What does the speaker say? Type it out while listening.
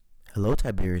Hello,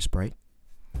 Tiberius Bright.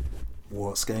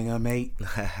 What's going on, mate?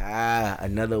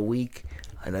 Another week,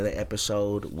 another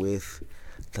episode with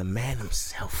the man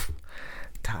himself,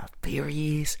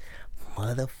 Tiberius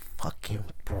motherfucking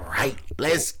Bright.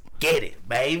 Let's get it,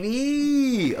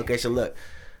 baby. Okay, so look,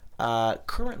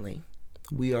 currently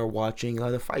we are watching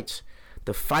the fights.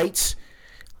 The fights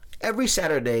every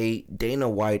Saturday. Dana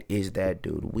White is that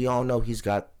dude. We all know he's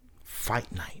got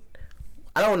fight night.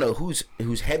 I don't know who's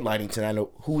headlining tonight or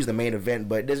who's the main event,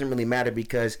 but it doesn't really matter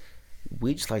because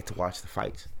we just like to watch the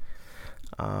fights.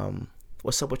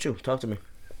 What's up with you? Talk to me.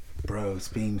 Bro, it's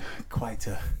been quite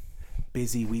a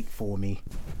busy week for me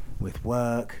with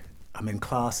work. I'm in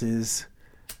classes.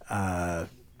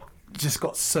 Just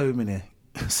got so many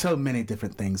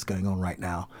different things going on right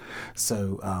now.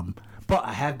 So, but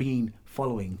I have been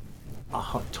following a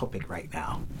hot topic right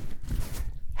now.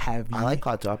 I like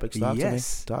hot topics. Talk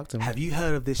to me. Have you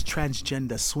heard of this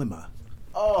transgender swimmer?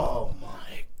 Oh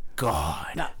my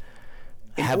God. Now,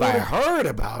 I heard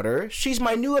about her? She's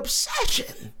my new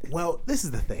obsession. Well, this is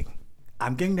the thing.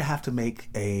 I'm going to have to make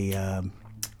a...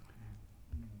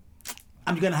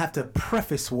 I'm going to have to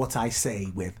preface what I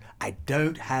say with, I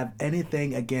don't have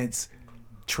anything against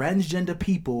transgender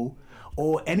people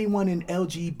or anyone in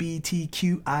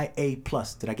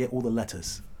LGBTQIA+. Did I get all the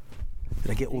letters? Did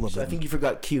I get all of them? I think you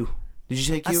forgot Q. Did you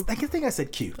say Q? I think I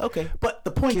said Q. Okay. But the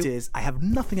point is, I have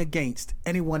nothing against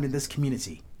anyone in this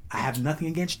community. I have nothing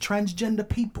against transgender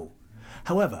people.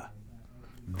 However,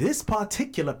 this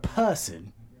particular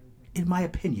person, in my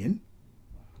opinion,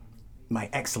 my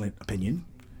excellent opinion,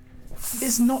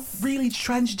 is not really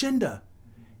transgender.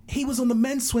 He was on the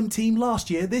men's swim team last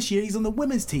year. This year, he's on the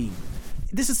women's team.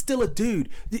 This is still a dude.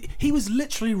 He was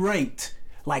literally ranked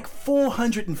like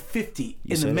 450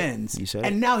 in the men's,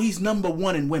 and now he's number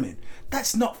 1 in women.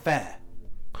 That's not fair.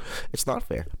 It's not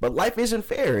fair. But life isn't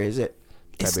fair, is it?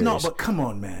 It's not, but come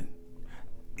on, man.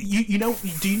 You know,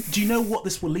 do you know what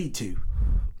this will lead to?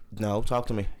 No, talk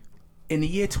to me. In the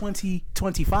year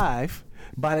 2025,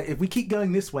 if we keep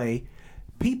going this way,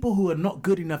 people who are not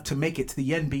good enough to make it to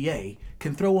the NBA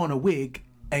can throw on a wig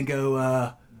and go,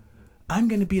 I'm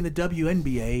going to be in the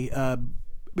WNBA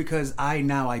because I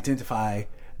now identify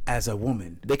as a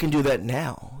woman. They can do that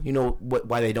now. You know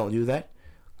why they don't do that?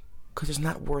 Because it's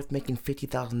not worth making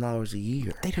 $50,000 a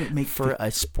year. They don't make for a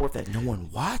sport that no one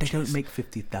watches. They don't make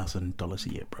 $50,000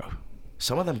 a year, bro.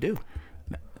 Some of them do.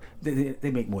 No,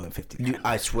 they make more than 50.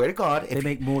 I swear to God, they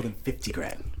make more than 50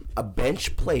 grand. A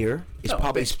bench player is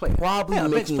probably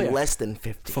making less than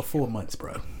 50 for 4 months,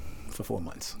 bro. For 4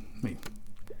 months.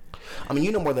 I mean,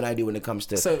 you know more than I do when it comes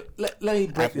to. So let me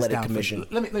break this down. Commission.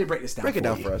 Let me break this down. Break it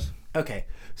down for us. Okay.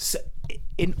 So,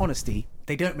 in honesty,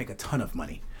 they don't make a ton of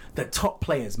money. The top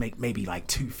players make maybe like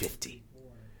 $250,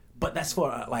 but that's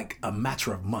for like a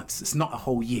matter of months. It's not a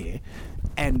whole year.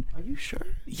 And are you sure?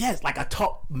 Yes, like a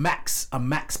max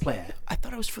player. I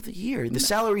thought it was for the year. The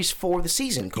salary's for the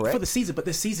season, correct? For the season, but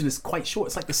the season is quite short.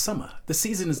 It's like the summer. The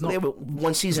season is not. They have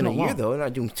one season a year, long. though. They're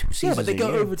not doing 2 seasons. Yeah, but they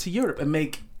go over to Europe and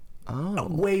make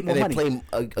way more money. And they play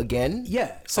again.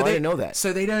 Yeah, so I didn't know that.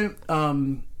 So they don't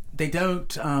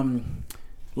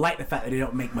like the fact that they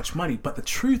don't make much money. But the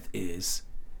truth is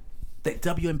that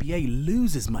WNBA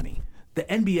loses money. The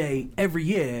NBA every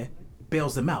year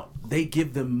bails them out. They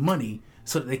give them money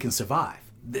so that they can survive.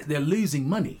 They're losing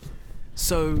money.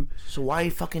 So why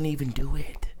fucking even do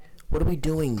it? What are we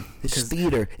doing? This is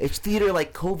theater. It's theater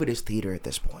like COVID is theater at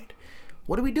this point.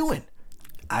 What are we doing?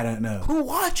 I don't know. Who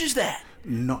watches that?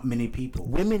 Not many people.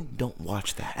 Women don't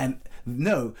watch that. And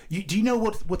no, do you know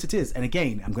what it is? And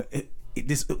again, I'm going.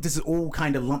 This is all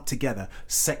kind of lumped together.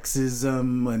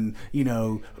 Sexism and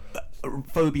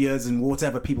phobias and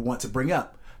whatever people want to bring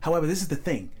up. However, this is the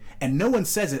thing, and no one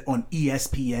says it on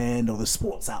ESPN or the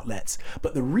sports outlets.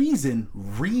 But the reason,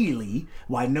 really,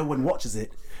 why no one watches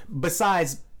it,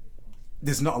 besides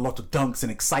there's not a lot of dunks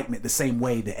and excitement the same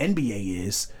way the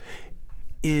NBA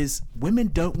is women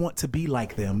don't want to be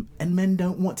like them and men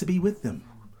don't want to be with them.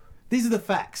 These are the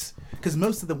facts. Because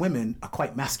most of the women are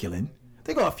quite masculine.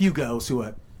 They got a few girls who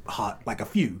are hot, like a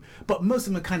few, but most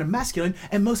of them are kind of masculine,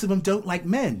 and most of them don't like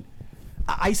men.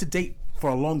 I used to date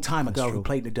for a long time a girl who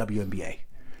played the WNBA,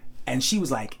 and she was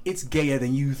like, "It's gayer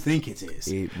than you think it is."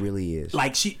 It really is.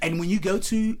 Like and when you go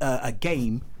to a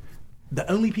game,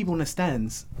 the only people in the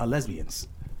stands are lesbians.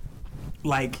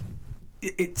 Like,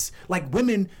 it's like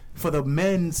women for the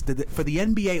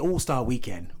NBA All-Star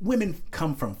Weekend. Women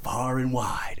come from far and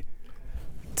wide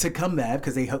to come there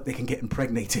because they hope they can get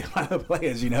impregnated by the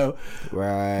players,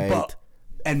 Right.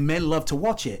 And men love to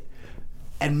watch it,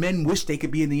 and men wish they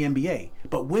could be in the NBA.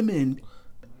 But women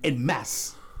en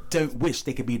masse don't wish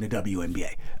they could be in the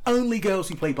WNBA. Only girls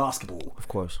who play basketball, of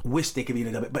course, wish they could be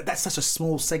in the WNBA. But that's such a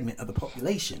small segment of the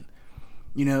population,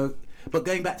 you know. But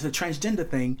going back to the transgender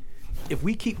thing, if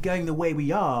we keep going the way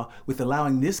we are with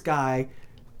allowing this guy,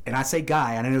 and I say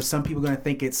guy, and I know some people are going to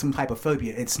think it's some type of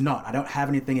phobia. It's not. I don't have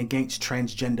anything against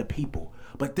transgender people,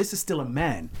 but this is still a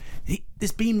man.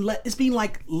 It's been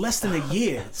like less than a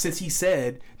year since he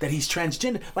said that he's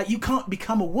transgender. Like, you can't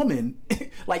become a woman.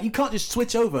 Like, you can't just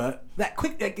switch over that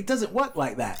quick. Like, it doesn't work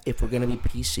like that. If we're gonna be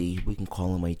PC, we can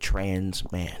call him a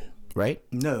trans man, right?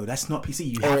 No, that's not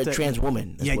PC. Or a trans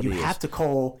woman. Yeah, you have to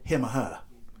call him or her.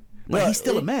 But he's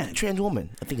still a man. Trans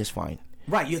woman, I think it's fine.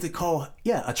 Right, you have to call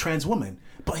a trans woman,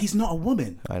 but he's not a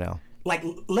woman. I know. Like,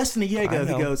 less than a year ago,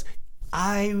 he goes,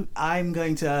 I'm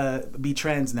going to be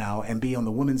trans now and be on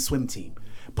the women's swim team.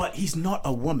 But he's not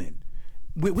a woman.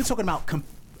 We're talking about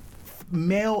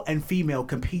male and female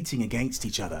competing against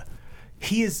each other.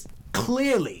 He is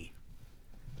clearly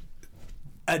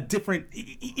a different,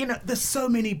 you know, there's so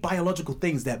many biological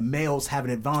things that males have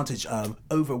an advantage of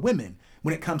over women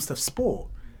when it comes to sport.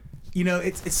 You know,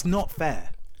 it's not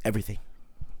fair. Everything.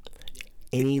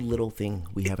 Any little thing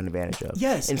we have an advantage of.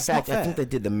 Yes. In fact, I think they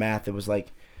did the math. It was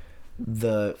like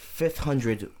the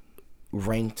 500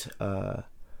 ranked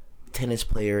tennis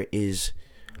player is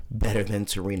better than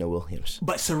Serena Williams.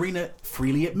 But Serena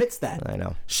freely admits that. I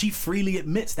know. She freely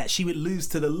admits that she would lose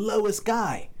to the lowest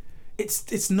guy.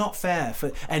 It's not fair.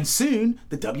 And soon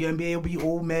the WNBA will be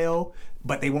all male,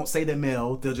 but they won't say they're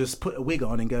male. They'll just put a wig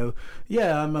on and go,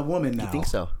 yeah, I'm a woman now. You think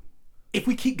so? If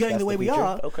we keep going the way we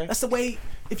are, okay. That's the way,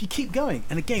 if you keep going.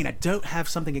 And again, I don't have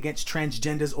something against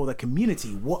transgenders or the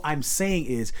community. What I'm saying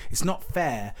is, it's not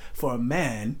fair for a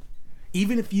man,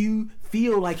 even if you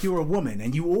feel like you're a woman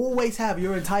and you always have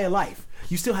your entire life,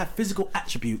 you still have physical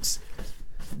attributes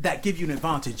that give you an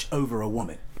advantage over a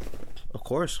woman. Of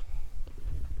course.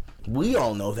 We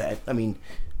all know that. I mean,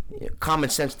 common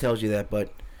sense tells you that,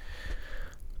 but,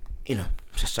 you know,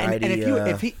 society. And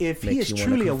if he is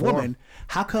truly a woman,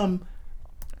 how come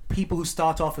people who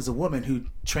start off as a woman who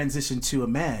transition to a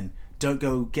man don't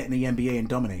go get in the NBA and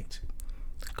dominate?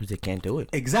 Because they can't do it.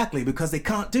 Exactly, because they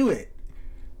can't do it.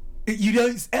 You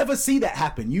don't ever see that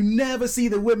happen. You never see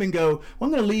the women go, well,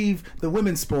 I'm going to leave the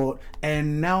women's sport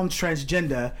and now I'm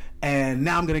transgender and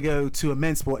now I'm going to go to a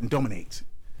men's sport and dominate.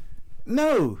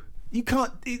 No, you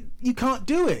can't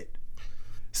do it.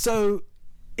 So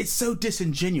it's so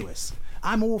disingenuous.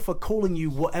 I'm all for calling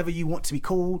you whatever you want to be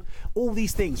called. All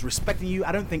these things, respecting you.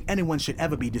 I don't think anyone should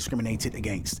ever be discriminated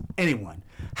against. Anyone.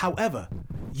 However,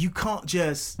 you can't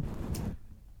just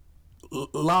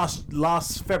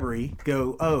last February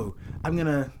go, oh, I'm going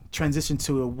to transition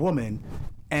to a woman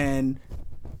and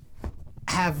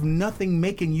have nothing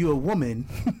making you a woman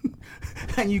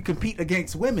and you compete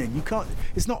against women. You can't.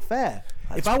 It's not fair.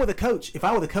 If I were the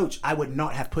coach, I would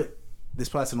not have put this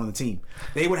person on the team.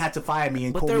 They would have to fire me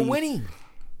and call me. But they're winning.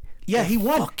 Yeah, he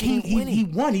won. He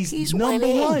won. He's number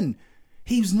winning. one.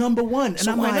 He's number one. And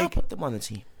So I'm why like, not put them on the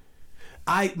team?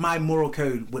 my moral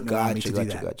code wouldn't allow me to do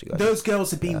that. Gotcha. Those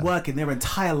girls have been working their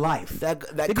entire life. That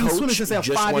They've been swimming coach since they're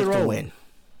just wants to 5-year-old. win.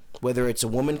 Whether it's a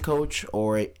woman coach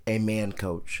or a man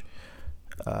coach,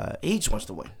 he just wants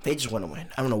to win. They just want to win.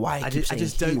 I don't know why. I just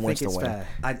don't think it's fair.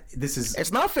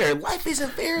 It's not fair. Life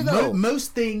isn't fair though.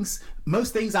 Most things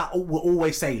I will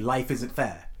always say life isn't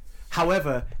fair.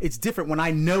 However, it's different when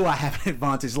I know I have an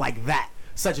advantage like that.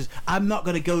 Such as, I'm not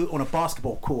going to go on a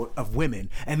basketball court of women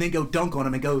and then go dunk on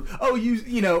them and go, oh,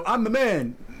 you know, I'm the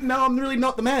man. No, I'm really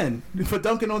not the man for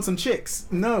dunking on some chicks.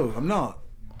 No, I'm not.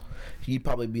 You'd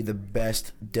probably be the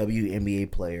best WNBA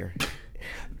player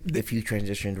if you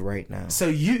transitioned right now.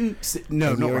 So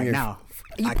not right now.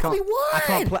 You probably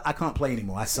would. I can't play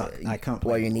anymore. I suck. I can't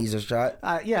play. While your knees are shot?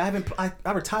 Yeah, I haven't. I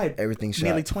retired. Everything's shot.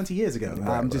 Nearly 20 years ago.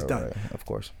 I'm just done. Right. Of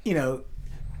course. You know,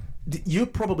 you're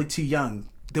probably too young.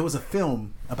 There was a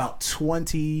film about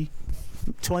 23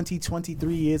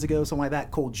 years ago, something like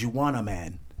that, called Juwanna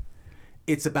Man.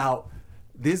 It's about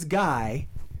this guy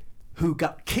who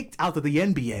got kicked out of the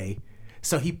NBA,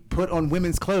 so he put on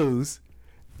women's clothes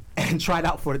and tried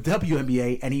out for the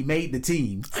WNBA, and he made the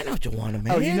team. I know Juwanna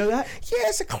Man. Oh, you know that? Yeah,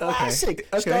 it's a classic.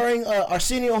 Okay. Starring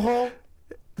Arsenio Hall.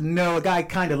 No, a guy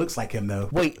kind of looks like him, though.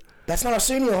 Wait, that's not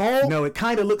Arsenio Hall? No, it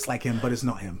kind of looks like him, but it's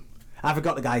not him. I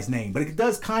forgot the guy's name, but it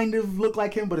does kind of look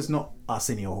like him, but it's not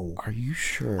Arsenio Hall. Are you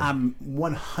sure? I'm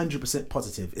 100%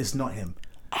 positive it's not him.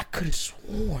 I could have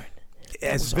sworn.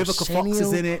 As Vivica Fox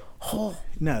is in it. Hall.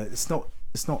 No, it's not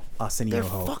Arsenio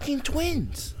Hall. They're fucking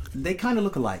twins. They kind of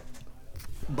look alike,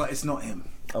 but it's not him.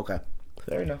 Okay,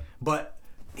 fair enough. But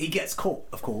he gets caught,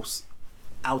 of course,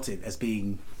 outed as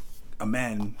being a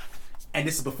man and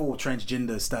this is before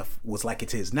transgender stuff was like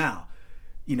it is now.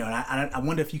 You know, and I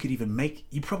wonder if you could even make.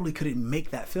 You probably couldn't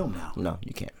make that film now. No,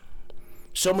 you can't.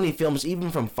 So many films, even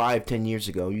from 5-10 years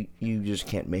ago, you just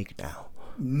can't make now.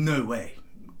 No way.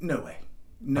 No way.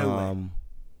 No way.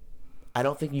 I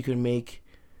don't think you can make.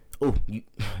 Oh,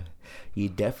 you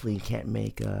definitely can't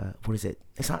make. What is it?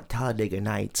 It's not Talladega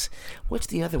Nights. What's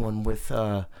the other one with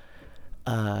Robert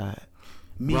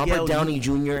Downey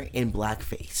Jr. in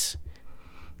blackface?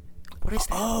 What is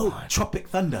that? Oh, Tropic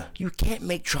Thunder. You can't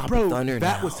make Tropic Thunder now.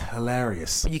 That was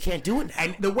hilarious. But you can't do it now.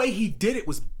 And the way he did it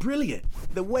was brilliant.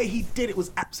 The way he did it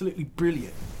was absolutely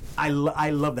brilliant. I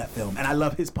love that film, and I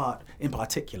love his part in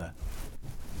particular.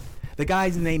 The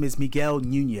guy's name is Miguel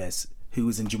Nunez, who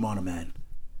was in Jumanji Man.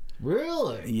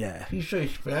 Really? Yeah. He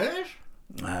speaks Spanish?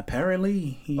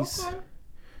 Apparently, he's...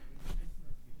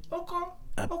 Okay.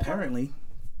 Apparently.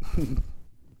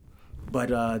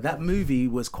 But that movie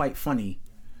was quite funny.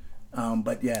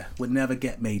 But yeah, would never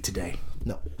get made today.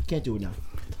 No, can't do it now.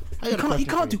 He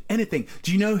can't do anything.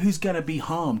 Do you know who's going to be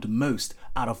harmed most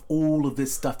out of all of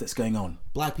this stuff that's going on?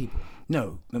 Black people.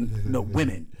 No,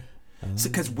 women.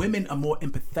 Because women are more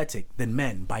empathetic than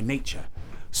men by nature.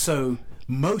 So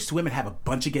most women have a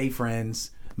bunch of gay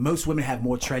friends. Most women have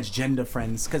more transgender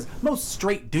friends. Because most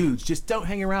straight dudes just don't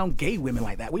hang around gay women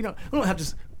like that. We don't have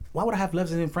just... Why would I have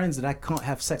lesbian friends that I can't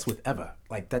have sex with ever?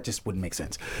 Like, that just wouldn't make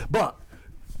sense. But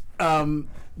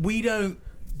we don't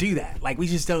do that. Like, we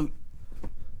just don't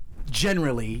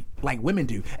generally like women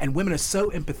do. And women are so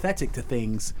empathetic to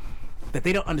things that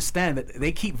they don't understand that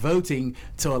they keep voting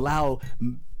to allow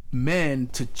men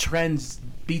to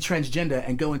be transgender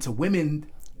and go into women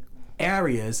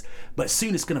areas, but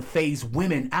soon it's going to phase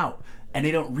women out, and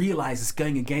they don't realize it's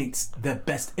going against their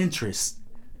best interests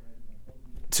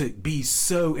to be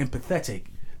so empathetic.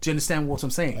 Do you understand what I'm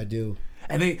saying? I do.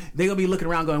 And they're going to be looking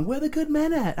around going, where are the good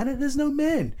men at? There's no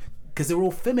men. Because they're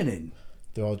all feminine.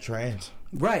 They're all trans.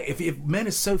 Right. If men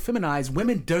are so feminized,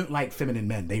 women don't like feminine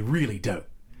men. They really don't.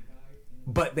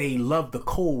 But they love the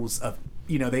cause of,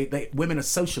 women are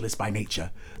socialists by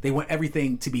nature. They want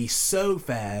everything to be so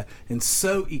fair and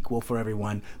so equal for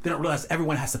everyone. They don't realize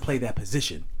everyone has to play their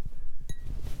position.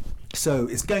 So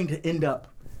it's going to end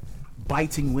up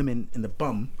biting women in the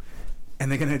bum. And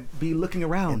they're going to be looking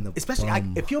around. Especially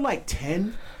if you're like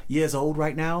 10 years old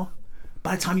right now,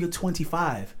 by the time you're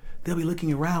 25, they'll be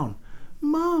looking around.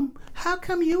 Mom, how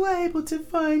come you are able to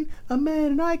find a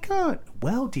man and I can't?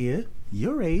 Well, dear,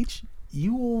 your age,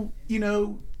 you all,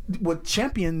 were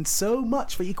champion so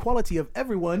much for equality of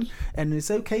everyone, and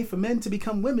it's okay for men to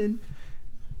become women,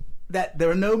 that there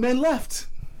are no men left.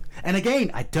 And again,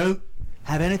 I don't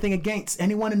have anything against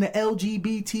anyone in the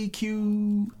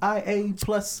LGBTQIA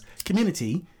plus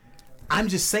community. I'm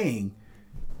just saying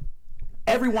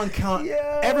everyone can't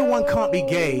be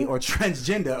gay or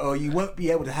transgender, or you won't be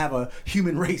able to have a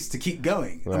human race to keep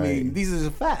going. Right. I mean, these are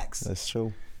the facts. That's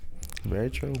true.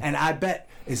 Very true. And I bet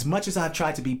as much as I've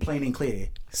tried to be plain and clear,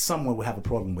 someone will have a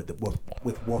problem with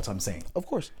what I'm saying. Of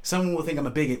course. Someone will think I'm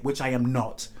a bigot, which I am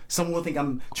not. Someone will think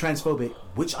I'm transphobic,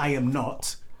 which I am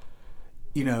not.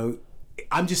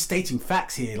 I'm just stating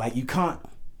facts here. Like, you can't,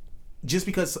 just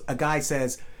because a guy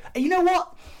says, hey, you know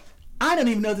what? I don't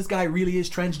even know this guy really is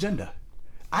transgender.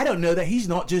 I don't know that he's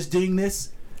not just doing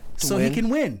this so he can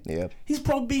win. Yeah. He's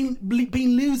probably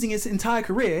been losing his entire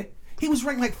career. He was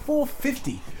ranked like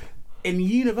 450 in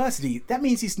university. That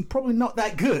means he's probably not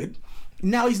that good.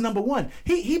 Now he's number one.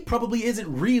 He probably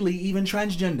isn't really even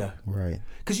transgender. Right.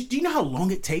 Because do you know how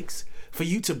long it takes for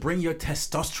you to bring your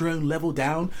testosterone level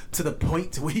down to the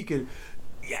point to where you could,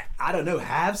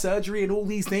 have surgery and all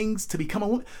these things to become a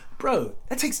woman? Bro,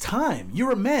 that takes time.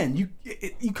 You're a man. You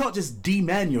can't just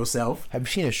de-man yourself. Have you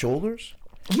seen his shoulders?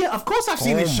 Yeah, of course I've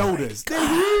seen his shoulders.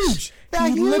 Gosh. They're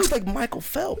huge. He looks like Michael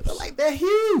Phelps. They're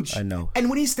huge. I know. And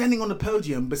when he's standing on the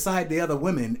podium beside the other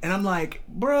women, and I'm like,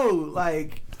 bro,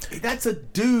 that's a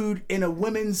dude in a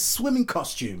women's swimming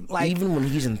costume. Even when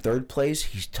he's in third place,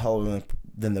 he's taller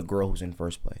than the girl who's in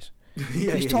first place.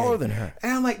 He's taller than her.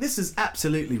 And I'm like, this is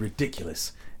absolutely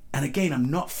ridiculous. And again, I'm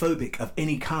not phobic of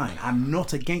any kind. I'm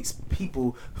not against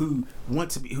people who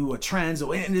are trans,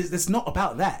 and it's not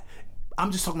about that.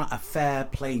 I'm just talking about a fair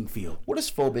playing field. What does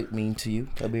phobic mean to you,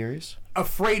 Tiberius?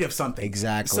 Afraid of something.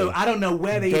 Exactly. So I don't know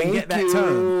where they even get that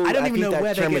term. I don't even know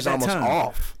where they get that term.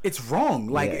 Off. It's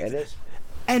wrong. It is.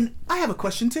 And I have a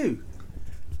question too.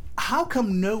 How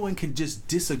come no one can just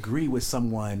disagree with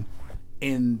someone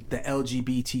in the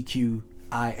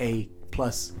LGBTQIA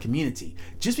plus community?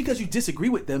 Just because you disagree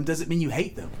with them doesn't mean you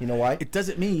hate them. You know why? It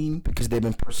doesn't mean... Because they've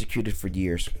been persecuted for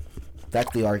years.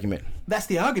 That's the argument. That's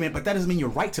the argument, but that doesn't mean you're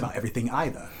right about everything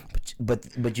either.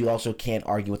 But you also can't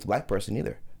argue with a black person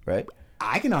either, right?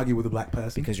 I can argue with a black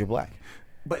person. Because you're black.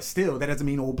 But still, that doesn't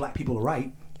mean all black people are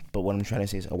right. But what I'm trying to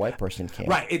say is a white person can't.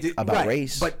 Right. About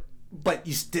race. But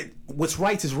you what's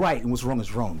right is right and what's wrong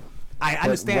is wrong. I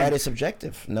understand. Right is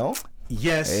subjective, no?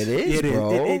 Yes. It is,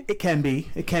 bro. It can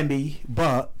be.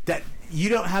 But that you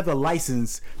don't have the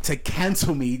license to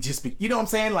cancel me just you know what I'm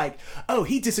saying? Like, oh,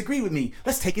 he disagreed with me.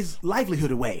 Let's take his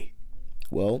livelihood away.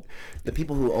 Well, the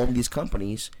people who own these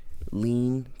companies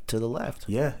lean to the left.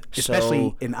 Yeah.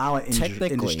 Especially so in our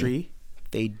industry.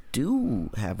 They do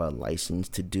have a license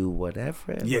to do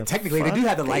whatever. Yeah, technically they do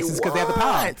have the license because they have the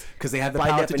power. Because they have the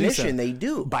power to do so. By definition, they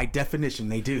do. By definition,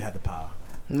 they do have the power.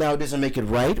 Now, does it make it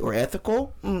right or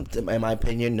ethical? In my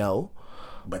opinion, no.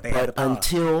 But they have the power.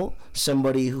 Until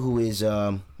somebody who is,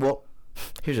 well,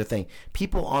 here's the thing.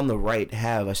 People on the right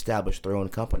have established their own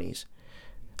companies,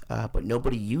 but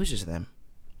nobody uses them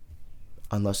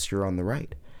unless you're on the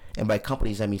right. And by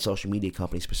companies, I mean social media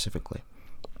companies specifically.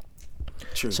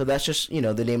 True. So that's just,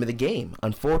 the name of the game.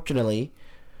 Unfortunately,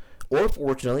 or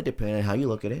fortunately, depending on how you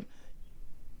look at it,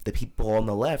 the people on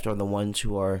the left are the ones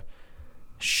who are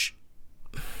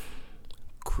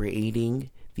creating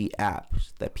the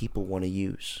apps that people want to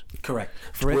use. Correct.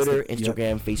 Twitter,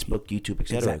 Instagram, Facebook, YouTube,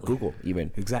 etc. Exactly. Google,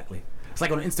 even. Exactly. It's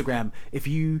like on Instagram, if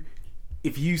you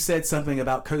said something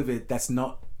about COVID that's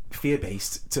not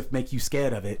fear-based to make you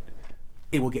scared of it,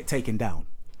 it will get taken down.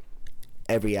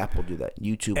 Every app will do that.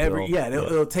 YouTube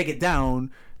it'll take it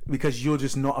down because you're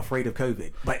just not afraid of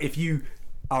COVID. But if you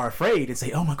are afraid and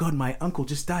say, "Oh my God, my uncle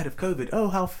just died of COVID. Oh,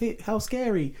 how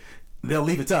scary," they'll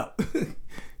leave it up.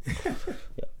 Yeah.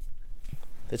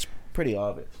 It's pretty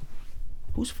obvious.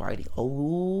 Who's fighting?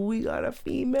 Oh, we got a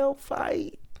female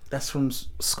fight. That's from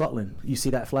Scotland. You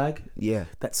see that flag? Yeah,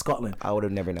 that's Scotland. I would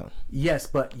have never known. Yes,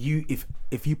 but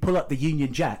if you pull up the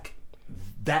Union Jack,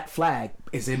 that flag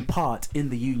is in part in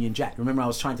the Union Jack. Remember, I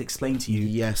was trying to explain to you.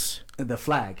 Yes. The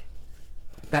flag.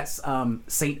 That's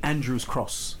St. Andrew's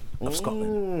Cross of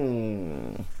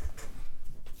Scotland.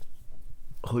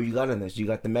 Who you got in this? You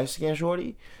got the Mexican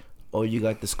shorty, or you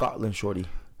got the Scotland shorty?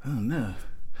 Oh no,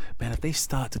 man! If they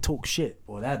start to talk shit,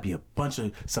 boy, that'd be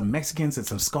some Mexicans and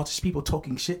some Scottish people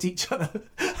talking shit to each other,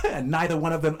 and neither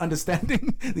one of them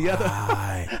understanding the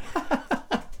other.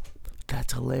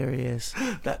 That's hilarious.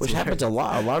 Which happens a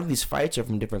lot. A lot of these fights are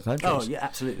from different countries. Oh yeah,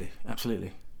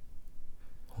 absolutely.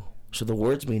 So the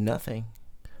words mean nothing.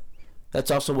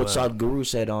 That's also what Sadhguru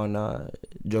said on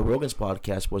Joe Rogan's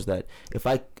podcast, was that if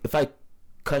I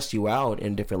cuss you out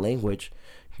in a different language,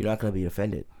 you're not going to be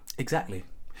offended. Exactly.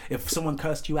 If someone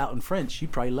cursed you out in French,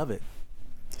 you'd probably love it.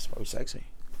 It's probably sexy.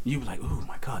 You'd be like, "Oh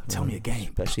my God, tell me a game."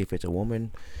 Especially if it's a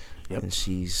woman, and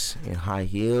she's in high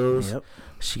heels. Yep.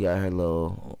 She got her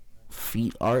little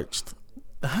feet arched.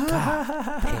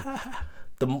 God,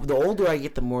 the older I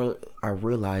get, the more I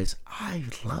realize I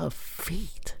love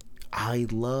feet. I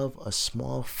love a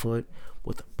small foot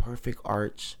with a perfect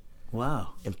arch.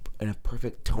 Wow. And a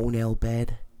perfect toenail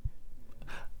bed.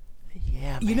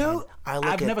 Yeah, man.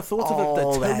 I've never thought of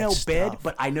the toenail bed,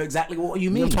 but I know exactly what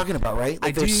you mean. You know what I'm talking about, right?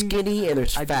 Like there's skinny and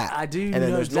there's fat. I do and know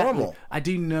then there's exactly. normal. I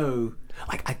do know.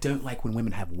 Like, I don't like when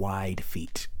women have wide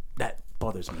feet. That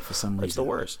bothers me for some reason. It's the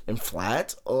worst. And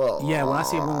flat? Oh. Yeah, when I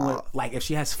see a woman with, like, if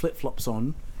she has flip-flops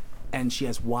on and she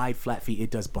has wide, flat feet, it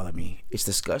does bother me. It's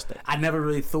disgusting. I never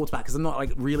really thought about it because I'm not,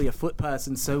 like, really a foot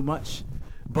person so much.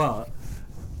 But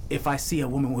if I see a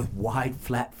woman with wide,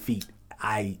 flat feet,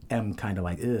 I am kind of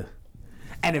like, ugh.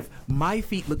 And if my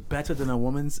feet look better than a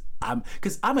woman's,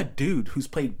 because I'm a dude who's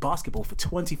played basketball for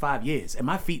 25 years, and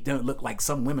my feet don't look like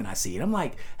some women I see. And I'm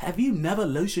like, have you never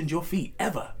lotioned your feet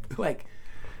ever? Like,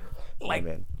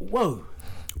 whoa.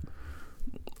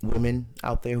 Women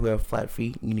out there who have flat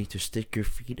feet, you need to stick your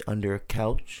feet under a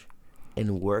couch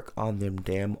and work on them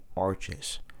damn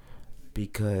arches.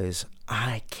 Because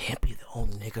I can't be the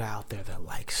only nigga out there that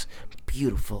likes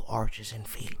beautiful arches and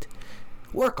feet.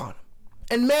 Work on them.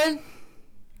 And men,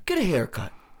 get a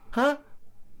haircut. Huh?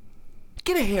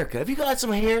 Get a haircut. If you got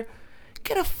some hair,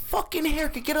 get a fucking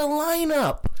haircut. Get a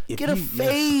lineup. Get a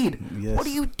fade. Yes. What are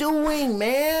you doing,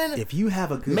 man? If you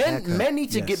have a good haircut. Men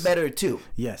need to get better too.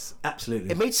 Yes,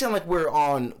 absolutely. It may sound like we're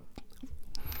on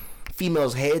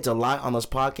females' heads a lot on this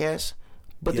podcast,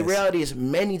 but the reality is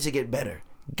men need to get better.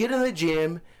 Get in the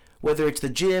gym, whether it's the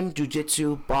gym,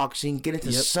 jiu-jitsu, boxing, get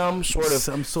into some sort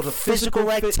of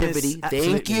physical activity.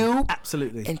 Thank you.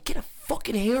 Absolutely. And get a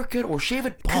fucking haircut or shave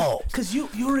it bald. Because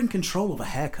you're in control of a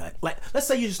haircut. Like, let's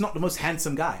say you're just not the most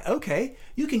handsome guy. Okay,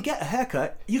 you can get a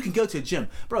haircut. You can go to a gym.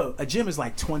 Bro, a gym is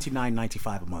like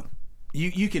 $29.95 a month.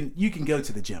 You can go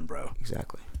to the gym, bro.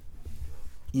 Exactly.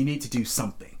 You need to do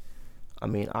something. I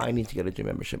mean, I need to get a gym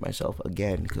membership myself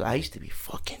again because I used to be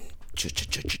fucking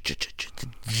jacked.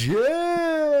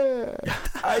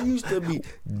 I used to be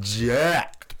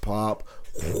jacked, Pop.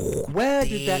 Where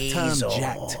did that term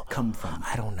jacked come from?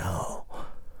 I don't know.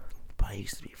 But I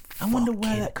used to be I wonder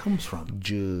where that comes from.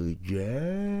 jacked.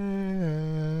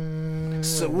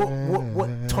 So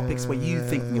what topics were you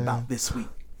thinking about this week?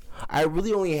 I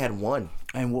really only had one.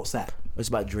 And what's that? It's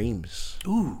about dreams.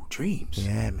 Ooh, dreams.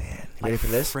 Yeah, man. You Like ready for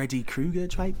this? Freddy Krueger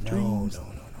type dreams? No.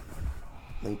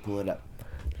 Let me pull it up.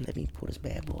 Let me pull this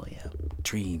bad boy up.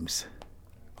 Dreams.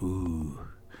 Ooh.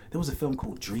 There was a film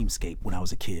called Dreamscape when I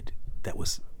was a kid that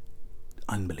was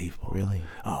unbelievable. Really?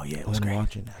 Oh, yeah, it was I'm great.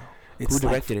 watching now. It's Who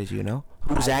directed it, you know?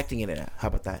 Who's acting in it? How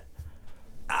about that?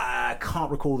 I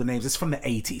can't recall the names. It's from the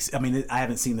 80s. I mean, I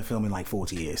haven't seen the film in like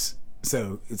 40 years.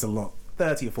 So it's a lot,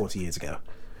 30 or 40 years ago.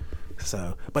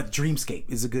 So, but Dreamscape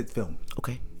is a good film.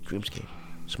 Okay, Dreamscape.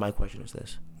 So my question is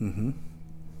this.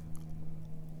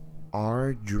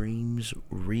 Are dreams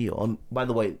real? By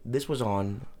the way, this was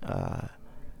on...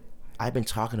 I've been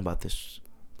talking about this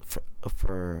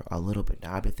for a little bit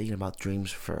now. I've been thinking about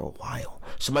dreams for a while.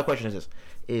 So my question is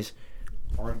this.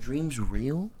 Are dreams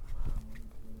real?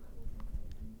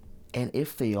 And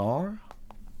if they are,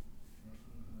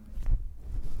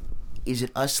 is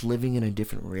it us living in a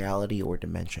different reality or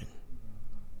dimension?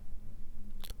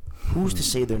 Who's to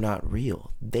say they're not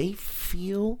real? They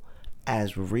feel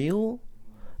as real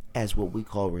as what we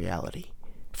call reality.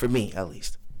 For me, at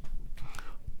least.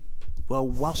 Well,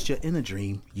 whilst you're in a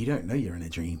dream, you don't know you're in a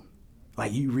dream.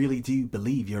 Like, you really do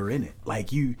believe you're in it. Like,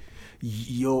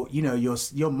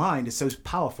 your mind is so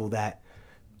powerful that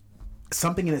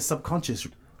something in its subconscious,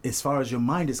 as far as your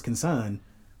mind is concerned,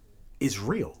 is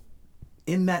real.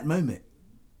 In that moment,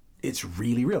 it's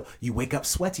really real. You wake up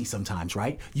sweaty sometimes,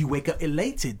 right? You wake up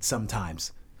elated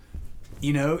sometimes.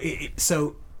 You know,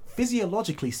 so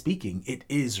physiologically speaking, it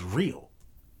is real.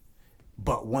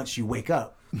 But once you wake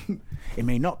up, it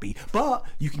may not be. But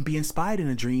you can be inspired in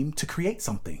a dream to create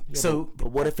something. Yeah,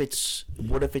 but what if it's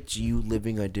you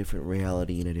living a different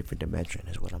reality in a different dimension?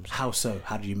 Is what I'm saying. How so?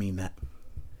 How do you mean that?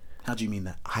 How do you mean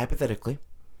that? Hypothetically,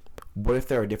 what if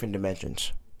there are different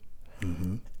dimensions?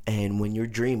 Mm-hmm. And when you're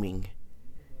dreaming,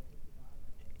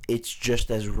 it's just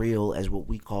as real as what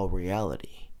we call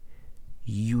reality.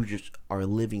 You just are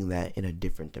living that in a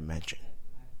different dimension.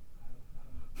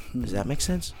 Does that make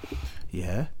sense?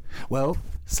 Yeah. Well,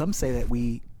 some say that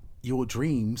your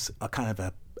dreams are kind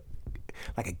of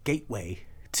like a gateway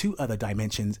to other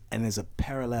dimensions, and there's a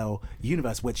parallel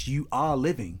universe which you are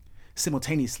living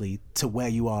simultaneously to where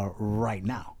you are right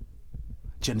now.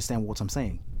 Do you understand what I'm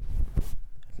saying? I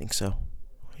think so.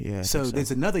 Yeah. So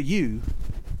there's another you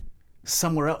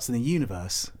somewhere else in the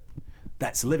universe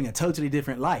that's living a totally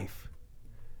different life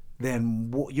than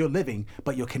what you're living,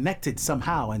 but you're connected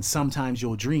somehow, and sometimes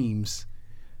your dreams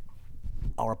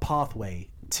are a pathway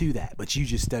to that, but you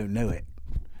just don't know it.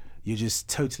 You're just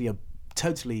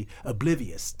totally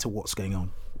oblivious to what's going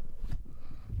on.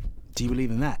 Do you believe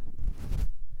in that?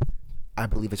 I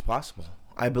believe it's possible.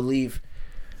 I believe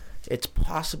it's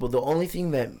possible. The only thing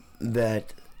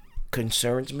that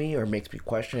concerns me or makes me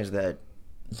question is that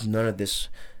none of this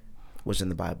was in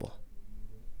the Bible.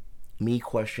 Me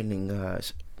questioning,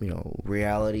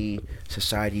 reality,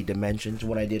 society, dimensions.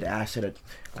 When I did acid,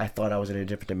 I thought I was in a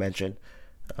different dimension.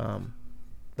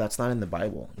 That's not in the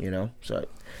Bible, you know. So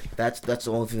that's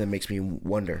the only thing that makes me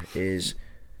wonder is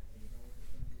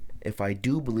if I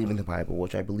do believe in the Bible,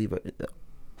 which I believe,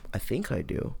 I think I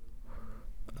do.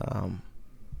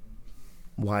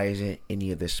 Why isn't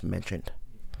any of this mentioned?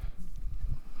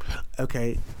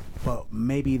 Okay, well,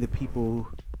 maybe the people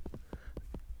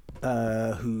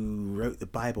who wrote the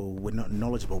Bible were not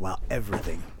knowledgeable about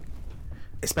everything,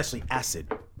 especially acid.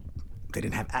 They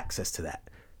didn't have access to that.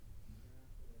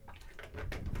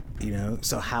 You know,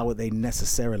 so how would they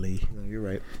necessarily? No, you're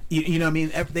right. You know what I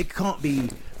mean? They can't be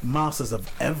masters of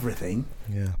everything.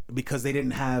 Yeah. Because they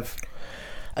didn't have.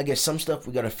 I guess some stuff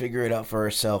we got to figure it out for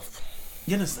ourselves.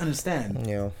 You understand?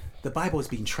 Yeah. The Bible is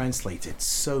being translated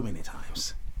so many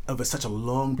times over such a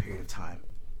long period of time.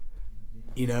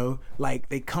 You know, like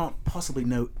they can't possibly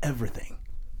know everything.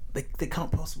 They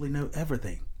can't possibly know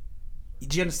everything.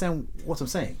 Do you understand what I'm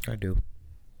saying? I do.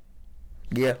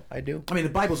 Yeah, I do. I mean, the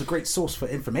Bible's a great source for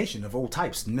information of all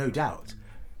types, no doubt.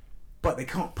 But they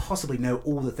can't possibly know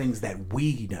all the things that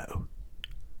we know.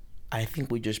 I think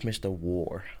we just missed a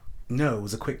war. No, it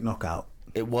was a quick knockout.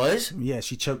 It was? Yeah,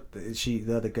 she choked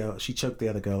the other girl. She choked the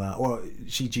other girl out, or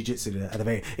she jiu-jitsu'd at the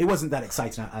very. It wasn't that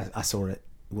exciting. I saw it.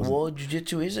 Well,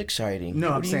 jiu-jitsu is exciting.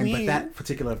 No, what I'm saying, but that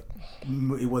particular,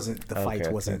 it wasn't the fight.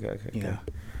 Okay, wasn't okay. you know.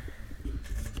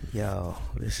 Yo,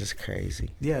 this is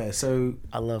crazy. Yeah, so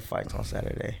I love fights on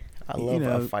Saturday. I love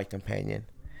a fight companion.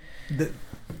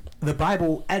 The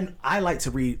Bible, and I like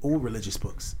to read all religious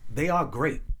books. They are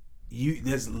great.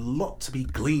 There's a lot to be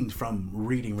gleaned from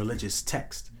reading religious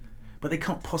text, but they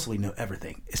can't possibly know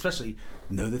everything, especially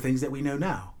know the things that we know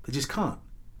now. They just can't.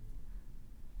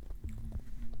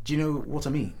 Do you know what I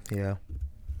mean? Yeah.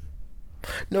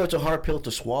 No, it's a hard pill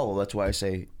to swallow. That's why I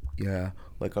say, yeah,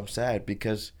 like I'm sad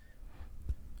because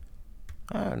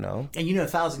I don't know. And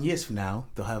 1,000 years from now,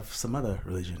 they'll have some other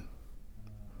religion.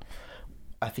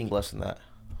 I think less than that.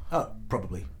 Oh,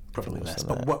 probably less.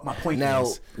 But that. what my point now,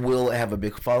 is... will it have a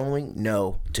big following?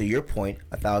 No. To your point,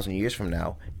 1,000 years from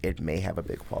now, it may have a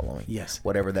big following. Yes.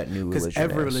 Whatever that new religion is. Because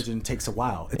every religion takes a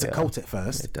while. It's a cult at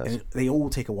first. It does. And they all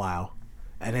take a while.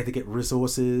 And they have to get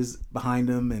resources behind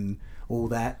them and all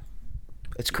that.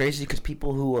 It's crazy because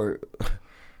people who are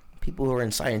in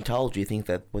Scientology think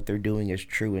that what they're doing is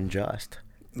true and just.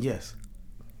 Yes.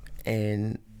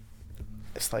 And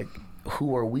it's like,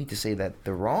 who are we to say that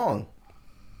they're wrong?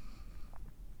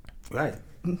 Right.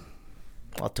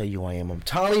 I'll tell you who I am. I'm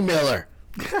Tommy Miller.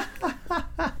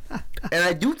 And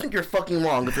I do think you're fucking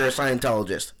wrong if you're a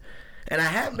Scientologist. And I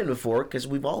have been before because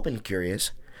we've all been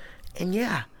curious. And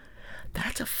yeah,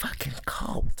 that's a fucking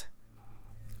cult.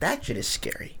 That shit is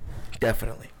scary.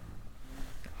 Definitely.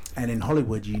 And in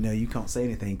Hollywood, you can't say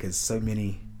anything because so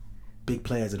many big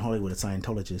players in Hollywood are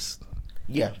Scientologists.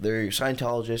 Yeah, they're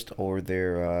Scientologists or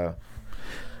they're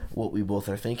what we both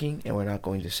are thinking, and we're not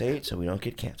going to say it so we don't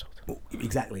get canceled.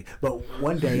 Exactly. But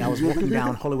one day I was walking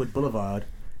down Hollywood Boulevard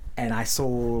and I saw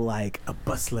like a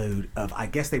busload of, I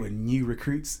guess they were new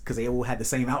recruits because they all had the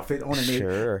same outfit on,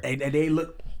 and they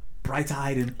looked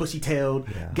bright-eyed and bushy-tailed,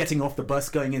 getting off the bus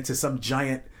going into some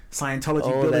giant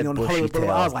Scientology building on Hollywood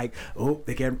Boulevard. I was like, oh,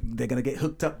 they're gonna get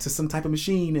hooked up to some type of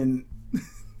machine, and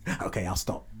okay, I'll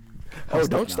stop.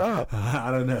 Don't stop. I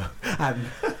don't know.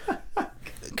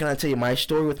 Can I tell you my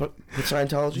story with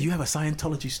Scientology? You have a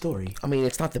Scientology story. I mean,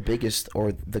 it's not the biggest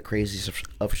or the craziest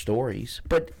of stories,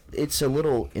 but it's a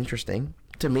little interesting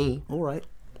to me. All right,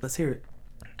 let's hear it.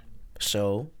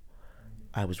 So,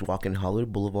 I was walking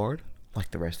Hollywood Boulevard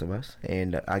like the rest of us,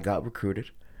 and I got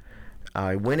recruited.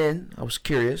 I went in. I was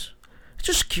curious.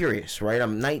 Just curious, right?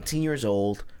 I'm 19 years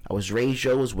old. I was raised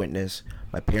Jehovah's Witness.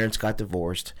 My parents got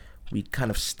divorced. We kind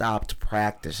of stopped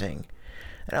practicing.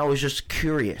 And I was just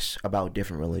curious about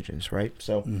different religions, right?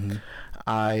 So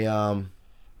I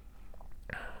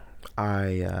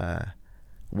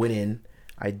went in.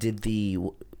 I did the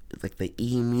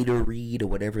e-meter read or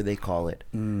whatever they call it.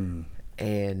 And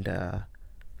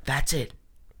that's it.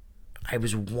 I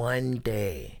was one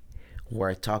day where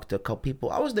I talked to a couple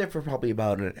people. I was there for probably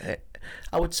about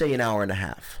I would say an hour and a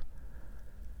half.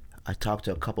 I talked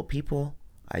to a couple people.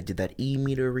 I did that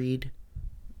e-meter read,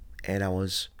 and I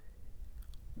was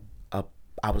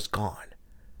gone,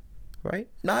 right?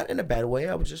 Not in a bad way.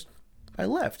 I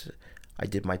left. I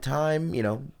did my time,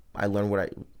 I learned what I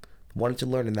wanted to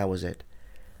learn, and that was it.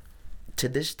 To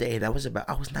this day, I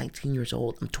was 19 years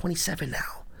old. I'm 27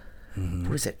 now.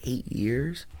 What is that, 8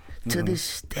 years? To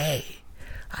this day,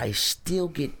 I still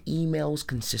get emails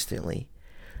consistently.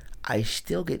 I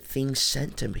still get things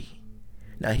sent to me.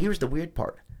 Now, here's the weird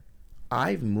part.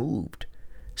 I've moved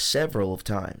several of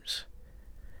times,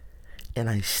 and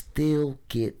I still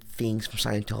get things from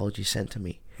Scientology sent to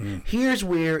me. Here's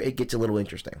where it gets a little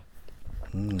interesting.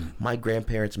 My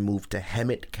grandparents moved to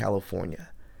Hemet, California.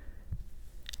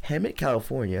 Hemet,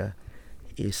 California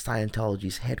is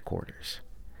Scientology's headquarters.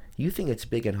 You think it's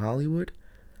big in Hollywood?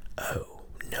 Oh,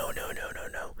 no.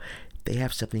 They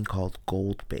have something called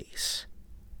Gold Base,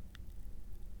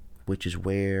 which is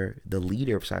where the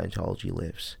leader of Scientology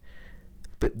lives.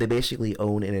 But they basically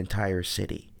own an entire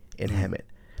city in Hemet.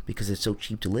 Because it's so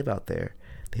cheap to live out there,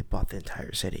 they bought the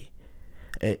entire city.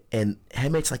 And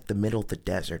Hemet's like the middle of the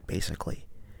desert, basically.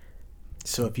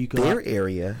 So if you go their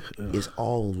area is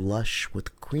all lush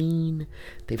with green.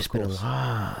 They've spent a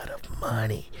lot of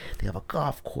money. They have a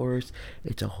golf course.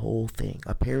 It's a whole thing.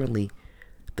 Apparently,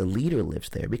 the leader lives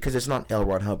there because it's not L.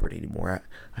 Ron Hubbard anymore.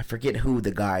 I forget who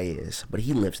the guy is, but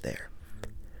he lives there.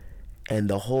 And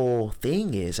the whole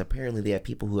thing is, apparently they have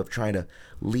people who have tried to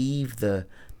leave the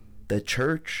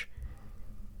church,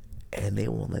 and they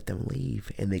won't let them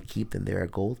leave, and they keep them there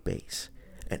at Gold Base,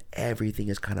 and everything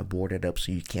is kind of boarded up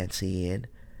so you can't see in.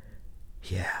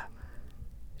 Yeah.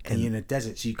 And you're in a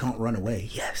desert, so you can't run away.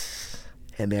 Yes.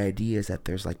 And the idea is that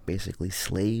there's like basically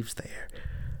slaves there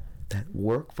that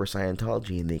work for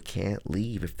Scientology, and they can't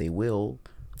leave. If they will,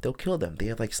 they'll kill them. They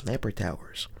have like sniper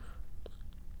towers.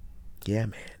 Yeah,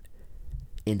 man.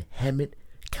 In Hemet,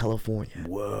 California.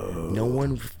 Whoa. No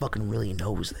one fucking really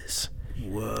knows this.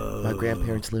 Whoa. My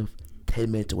grandparents live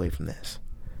 10 minutes away from this.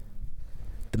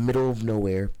 The middle of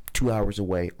nowhere, 2 hours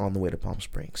away, on the way to Palm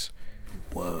Springs.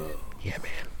 Whoa. Yeah,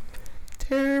 man.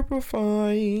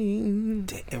 Terrifying.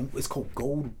 And it's called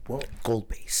Gold what? Gold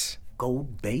Base.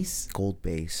 Gold Base? Gold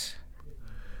Base.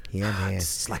 Yeah, man.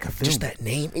 It's like a film. Just that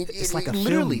name. It's like a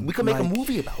literally, film. we could make a Like-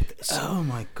 movie about this. Oh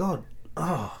my god.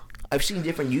 Oh. I've seen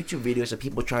different YouTube videos of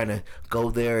people trying to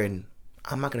go there and,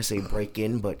 I'm not going to say break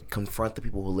in, but confront the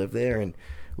people who live there, and,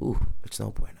 ooh, it's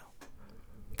no bueno.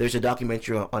 There's a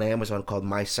documentary on Amazon called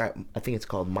My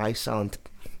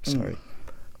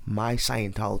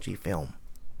Scientology Film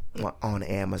on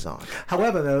Amazon.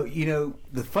 However, though, you know,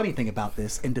 the funny thing about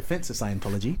this, in defense of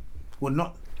Scientology, well,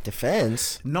 not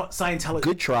Scientology.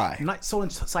 Good try. Not so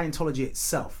Scientology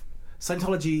itself.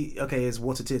 Scientology, okay, is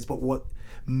what it is, but what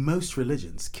most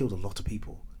religions killed a lot of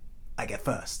people. Like at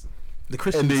first, the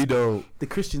Christians. And they don't. The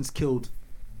Christians killed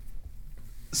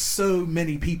so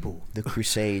many people. The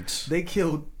Crusades. They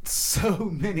killed so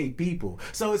many people.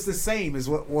 So it's the same as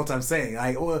what I'm saying.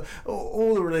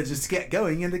 All the religions get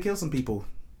going and they kill some people.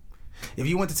 If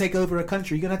you want to take over a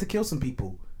country, you're gonna have to kill some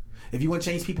people. If you want to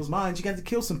change people's minds, you're gonna have to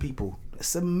kill some people.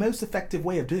 It's the most effective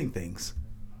way of doing things.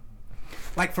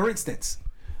 Like for instance,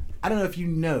 I don't know if you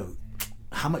know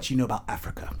how much you know about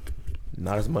Africa.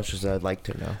 Not as much as I'd like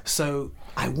to know. So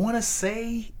I want to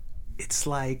say it's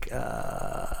like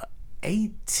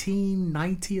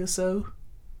 1890 or so.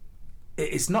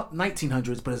 It's not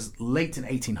 1900s, but it's late in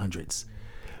 1800s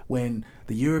when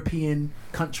the European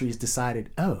countries decided,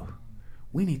 oh,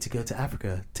 we need to go to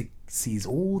Africa to seize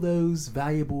all those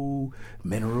valuable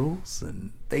minerals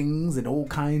and things and all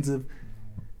kinds of.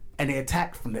 And they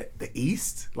attacked from the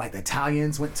east, like the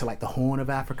Italians went to like the Horn of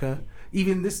Africa.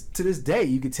 Even to this day,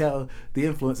 you could tell the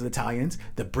influence of the Italians,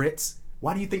 the Brits.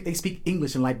 Why do you think they speak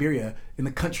English in Liberia, in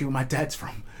the country where my dad's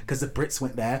from? Because the Brits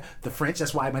went there. The French,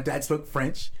 that's why my dad spoke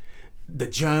French. The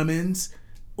Germans,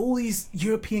 all these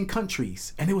European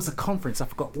countries. And it was a conference. I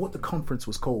forgot what the conference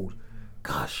was called.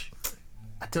 Gosh,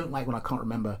 I don't like when I can't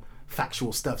remember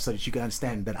factual stuff so that you can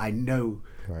understand that I know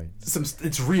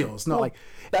it's real. It's not like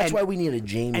that's why we need a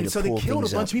Jamie. And to so pull they killed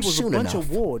a bunch of people. It was a soon bunch enough.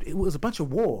 of war. It was a bunch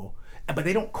of war, but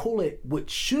they don't call it what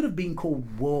should have been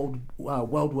called World War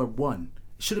One.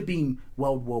 It should have been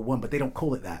World War One, but they don't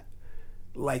call it that.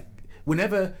 Like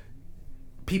whenever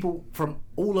people from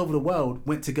all over the world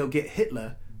went to go get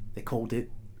Hitler, they called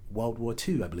it World War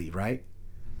Two, I believe, right?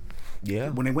 Yeah.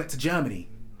 When they went to Germany,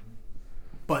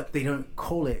 but they don't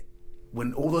call it.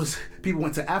 When all those people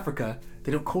went to Africa,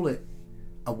 they don't call it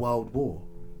a world war.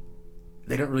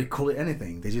 They don't really call it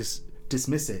anything. They just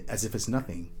dismiss it as if it's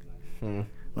nothing. Well,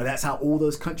 that's how all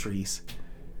those countries.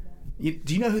 Do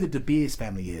you know who the De Beers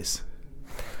family is?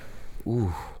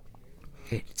 Ooh,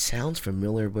 it sounds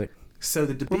familiar, but so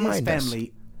the De Beers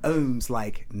family owns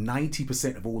like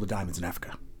 90% of all the diamonds in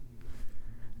Africa.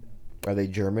 Are they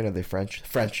German? Are they French?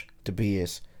 French. De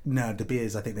Beers. No, De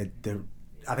Beers. I think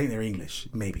they're English,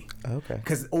 maybe. Okay.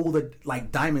 Because all the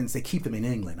like diamonds, they keep them in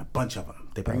England. A bunch of them.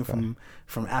 They bring them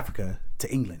from Africa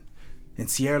to England. And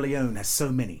Sierra Leone has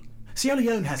so many. Sierra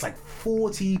Leone has like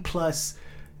 40 plus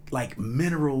like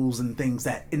minerals and things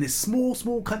that in this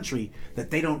small country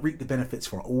that they don't reap the benefits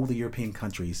for. All the European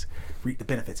countries reap the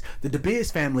benefits. The De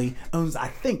Beers family owns, I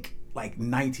think, like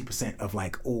 90% of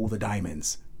like all the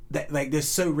diamonds. That like they're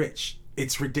so rich.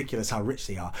 It's ridiculous how rich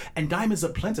they are. And diamonds are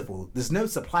plentiful. There's no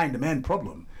supply and demand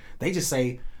problem. They just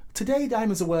say, today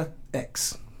diamonds are worth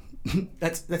X.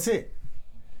 That's it.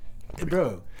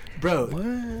 Bro,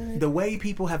 what? The way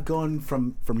people have gone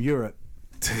from Europe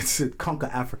to conquer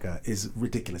Africa is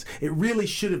ridiculous. It really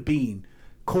should have been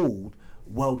called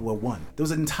World War One. There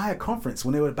was an entire conference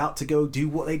when they were about to go do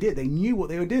what they did. They knew what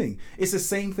they were doing. It's the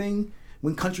same thing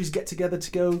when countries get together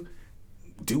to go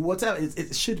do whatever.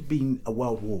 It should have been a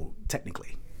world war,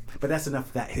 technically. But that's enough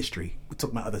of that history. We're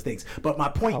talking about other things. But my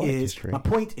point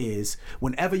is,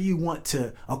 whenever you want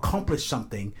to accomplish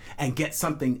something and get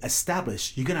something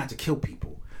established, you're gonna have to kill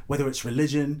people, whether it's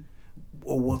religion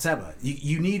or whatever.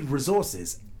 You need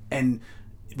resources, and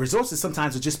resources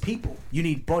sometimes are just people. You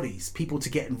need bodies, people to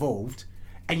get involved,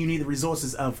 and you need the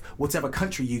resources of whatever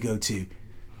country you go to.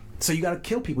 So you gotta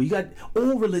kill people.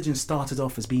 All religions started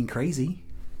off as being crazy.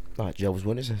 Jehovah's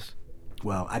Witnesses.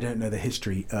 Well, I don't know the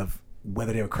history of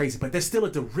whether they were crazy, but they're still a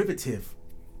derivative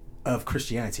of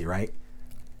Christianity, right?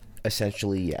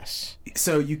 Essentially, yes.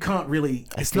 So you can't really.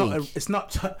 It's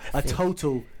not a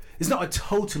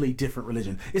totally different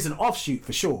religion. It's an offshoot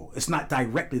for sure. It's not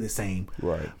directly the same,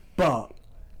 right? But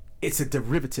it's a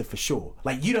derivative for sure.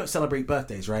 Like you don't celebrate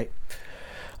birthdays, right?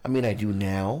 I mean, I do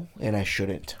now, and I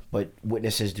shouldn't, but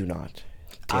witnesses do not.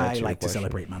 I like to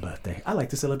celebrate my birthday. I like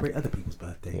to celebrate other people's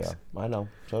birthdays. Yeah, I know.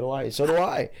 So do I. So do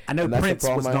I. I know Prince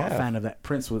was not a fan of that.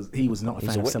 Prince was not a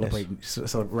fan of celebrating.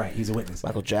 So right, he's a witness.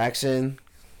 Michael Jackson.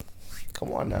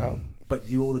 Come on now. But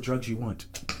you all the drugs you want.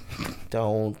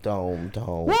 Don't.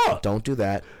 What? Don't do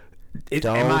that.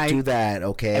 Don't do that,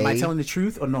 okay? Am I telling the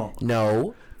truth or not?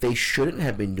 No, they shouldn't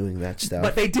have been doing that stuff.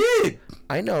 But they did.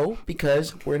 I know,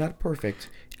 because we're not perfect,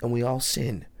 and we all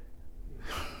sin.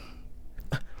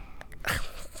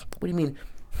 What do you mean?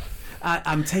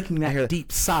 I'm taking that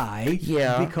deep sigh.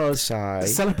 Yeah, because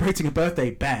celebrating a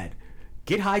birthday, bad.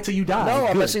 Get high till you die. No,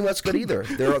 I'm not saying that's good either.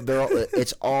 They're all,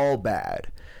 it's all bad.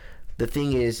 The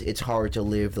thing is, it's hard to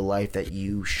live the life that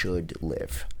you should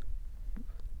live.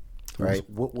 Right?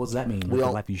 What does that mean? The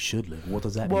life you should live. What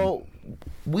does that mean? Well,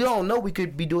 we all know we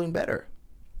could be doing better,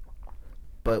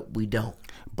 but we don't.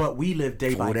 But we live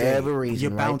day by day. For whatever reason,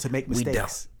 you're bound to make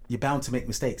mistakes. You're bound to make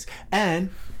mistakes, and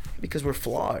because we're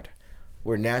flawed,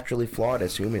 we're naturally flawed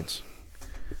as humans.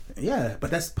 Yeah, but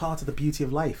that's part of the beauty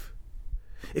of life.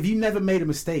 If you never made a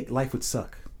mistake, life would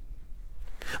suck.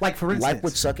 Like, for instance, life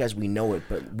would suck as we know it,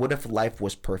 but what if life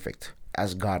was perfect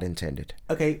as God intended?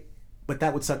 Okay, but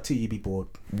that would suck too. You'd be bored.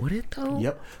 Would it though?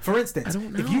 Yep. For instance, I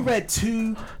don't know. If you read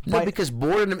two, because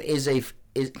boredom is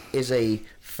a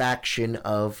faction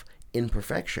of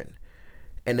imperfection,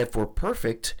 and if we're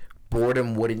perfect,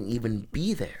 boredom wouldn't even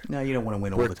be there. No, you don't want to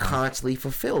win all the time. We're constantly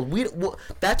fulfilled.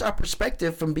 That's our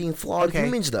perspective from being flawed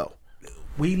humans, though.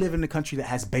 We live in a country that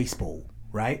has baseball,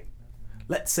 right?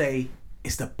 Let's say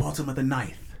it's the bottom of the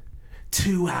ninth,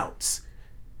 2 outs.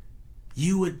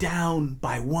 You were down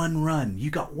by 1 run. You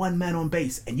got 1 man on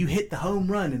base, and you hit the home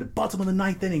run in the bottom of the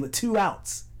 9th inning with 2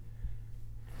 outs.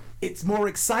 It's more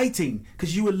exciting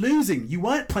because you were losing. You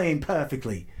weren't playing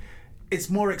perfectly. It's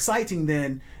more exciting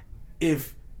than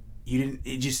if you didn't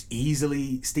just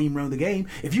easily steamroll the game.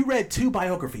 If you read 2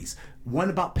 biographies, one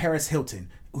about Paris Hilton,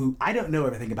 who I don't know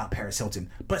everything about Paris Hilton,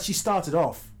 but she started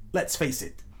off, let's face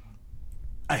it,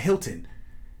 a Hilton.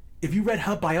 If you read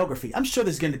her biography, I'm sure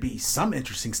there's going to be some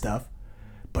interesting stuff.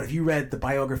 But if you read the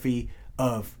biography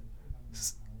of,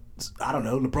 I don't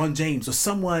know, LeBron James or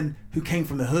someone who came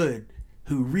from the hood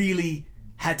who really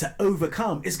had to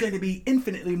overcome, it's going to be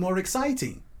infinitely more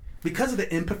exciting because of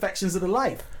the imperfections of the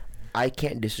life. I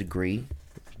can't disagree,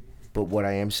 but what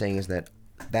I am saying is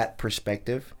that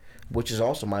perspective, which is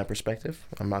also my perspective,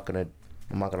 I'm not gonna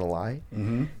lie,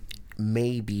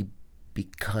 maybe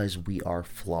because we are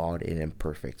flawed and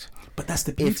imperfect. But that's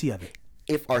the beauty of it.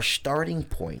 If our starting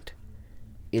point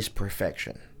is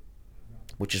perfection,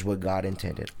 which is what God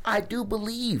intended, I do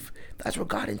believe that's what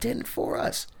God intended for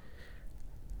us.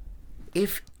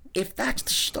 If that's the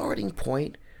starting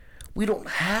point, we don't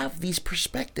have these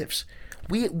perspectives.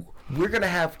 We're gonna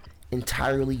have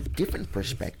entirely different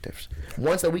perspectives,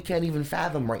 ones that we can't even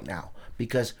fathom right now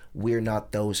because we're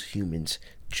not those humans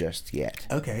just yet.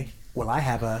 Okay, well, I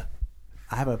have a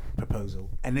proposal,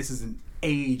 and this isn't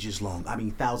ages long. I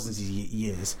mean, thousands of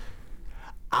years.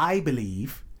 I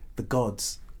believe the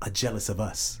gods are jealous of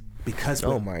us because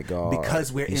oh my God,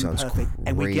 because we're imperfect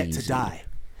and we get to die.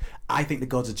 I think the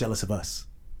gods are jealous of us,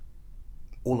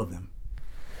 all of them.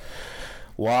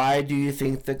 Why do you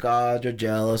think the gods are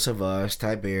jealous of us,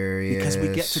 Tiberius? Because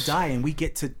we get to die and we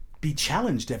get to be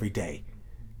challenged every day.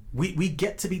 We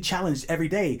get to be challenged every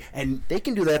day, and they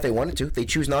can do that if they wanted to. They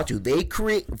choose not to. They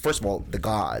create, first of all, the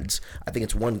gods. I think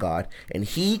it's one God, and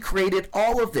he created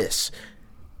all of this.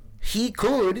 He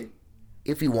could,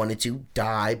 if he wanted to,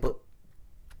 die, but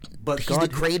he's God, the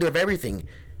creator of everything.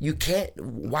 You can't.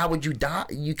 Why would you die?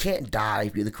 You can't die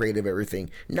if you're the creator of everything.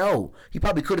 No, he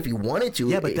probably could if he wanted to.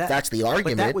 Yeah, but that's the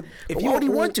argument. But why would he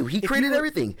want to? He created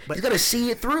everything. He's got to see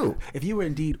it through. If you were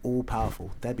indeed all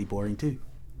powerful, that'd be boring too.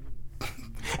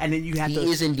 And then you have he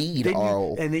is indeed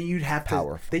all and then you'd have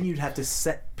powerful. Then you'd have to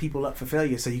set people up for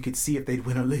failure so you could see if they'd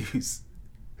win or lose.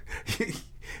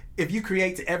 If you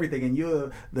create everything and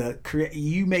you're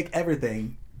you make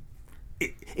everything,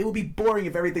 it would be boring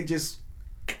if everything just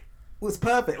was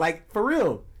perfect. Like, for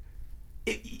real,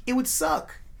 it would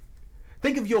suck.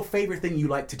 Think of your favorite thing you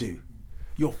like to do.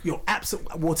 Your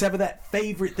absolute, whatever that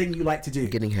favorite thing you like to do.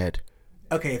 Getting head.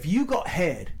 Okay, if you got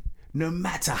head, no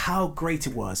matter how great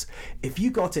it was, if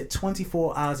you got it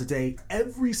 24 hours a day,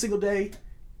 every single day,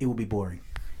 it would be boring.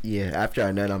 Yeah, after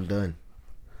I nut, I'm done.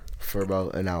 For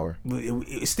about an hour.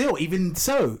 Still, even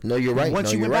so. No, you're right.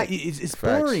 Once you went back, it's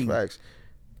boring. Facts.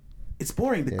 It's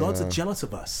boring. The gods are jealous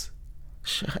of us.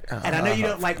 Shut up. And I know you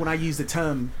don't like when I use the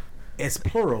term as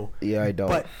plural. Yeah, I don't.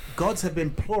 But gods have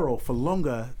been plural for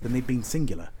longer than they've been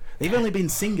singular. They've only been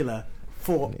singular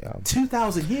for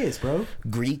 2,000 years, bro.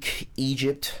 Greek,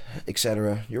 Egypt,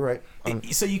 etc. You're right.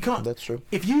 So you can't. That's true.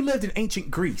 If you lived in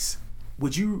ancient Greece,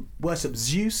 would you worship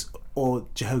Zeus or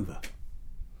Jehovah?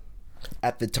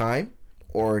 At the time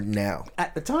or now?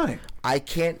 At the time. I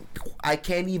can't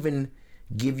even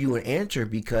give you an answer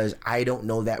because I don't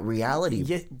know that reality.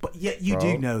 Yeah, but yet you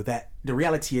do know that the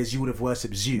reality is you would have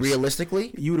worshipped Zeus.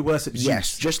 Realistically, you would have worshipped Zeus.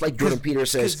 Yes, just like Jordan Peter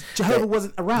says, Jehovah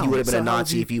wasn't around. You would have been a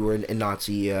Nazi if you were in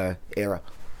Nazi era.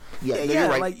 Yeah, you're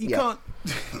right. Like you can't.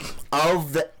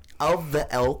 of the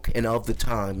elk and of the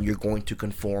time, you're going to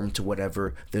conform to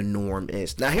whatever the norm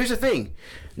is. Now, here's the thing.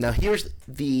 Now, here's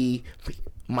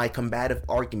my combative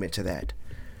argument to that.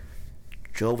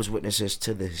 Jehovah's Witnesses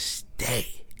to this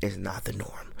day is not the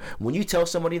norm. When you tell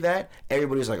somebody that,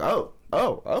 everybody's like, oh,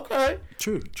 okay.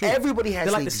 True. Everybody has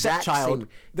They're like the the exact stepchild. same.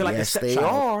 They're like yes, the they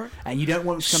stepchild. are. And you don't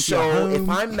want to come to your home. So if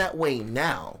I'm that way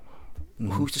now,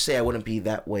 who's to say I wouldn't be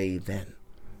that way then?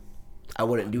 I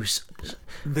wouldn't do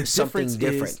something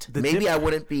different. Maybe I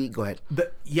wouldn't be. Go ahead.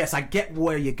 Yes, I get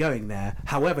where you're going there.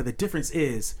 However, the difference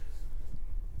is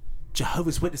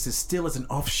Jehovah's Witnesses still is an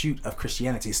offshoot of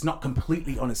Christianity. It's not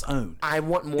completely on its own. I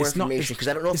want more information because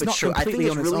I don't know if it's true. I think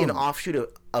it's really an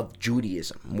offshoot of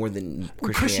Judaism more than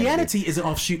Christianity. Christianity is an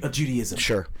offshoot of Judaism.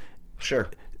 Sure.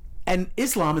 And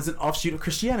Islam is an offshoot of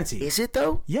Christianity. Is it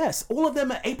though? Yes. All of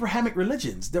them are Abrahamic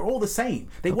religions. They're all the same.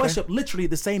 They worship literally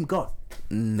the same God.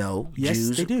 No. Yes,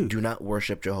 Jews they do not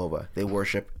worship Jehovah. They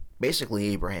worship basically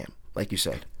Abraham, like you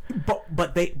said.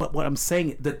 But what I'm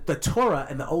saying, the Torah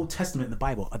and the Old Testament and the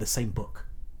Bible are the same book.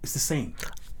 It's the same.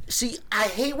 See, I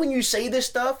hate when you say this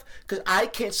stuff because I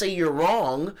can't say you're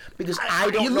wrong because I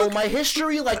don't know my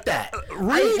history like that.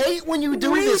 I hate when you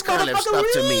do this kind of stuff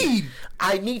to me.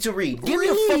 I need to read. Give me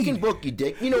a fucking book, you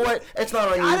dick. You know what? It's not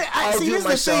on you. I'll do it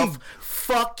myself.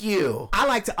 Fuck you. I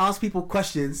like to ask people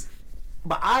questions,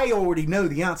 but I already know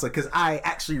the answer because I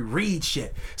actually read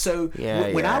shit. So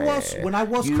when I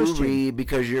was you Christian, read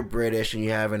because you're British and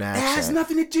you have an accent. It has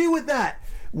nothing to do with that.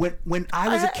 When I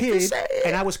was a kid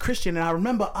and I was Christian, and I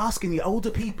remember asking the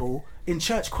older people in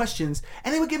church questions,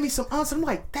 and they would give me some answers. I'm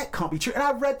like, that can't be true. And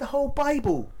I read the whole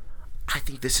Bible. I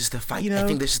think this is the fight. I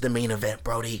think this is the main event,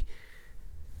 Brody.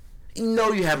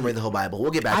 No, you haven't read the whole Bible.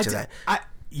 We'll get back to that.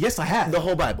 Yes, I have. The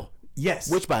whole Bible. Yes.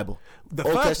 Which Bible? The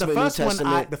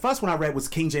first one I read was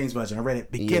King James Version. I read it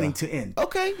beginning to end.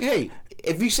 Okay. Hey,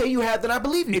 if you say you have, then I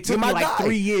believe you. It took me like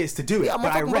 3 years to do it. I'm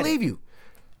gonna believe you.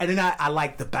 And then I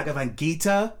like the Bhagavad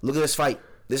Gita. Look at this fight.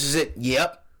 This is it.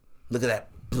 Yep. Look at that.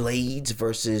 Blades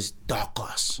versus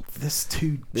Darkos. This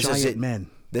giant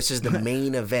men. This is the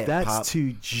main event. That's Pop.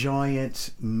 two giant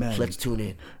men. Let's tune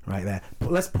in. Right there.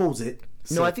 Let's pause it.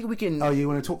 No, I think we can. Oh, you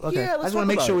want to talk? Okay. Yeah, I just want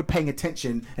to make sure we're paying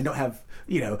attention and don't have,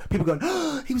 people going,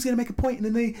 oh, he was going to make a point, and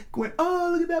then they going, oh,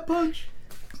 look at that punch.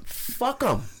 Fuck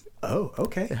them. Oh,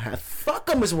 okay. Fuck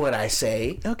them is what I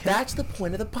say. Okay. That's the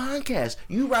point of the podcast.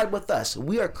 You ride with us.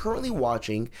 We are currently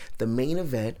watching the main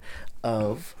event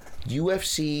of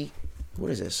UFC. What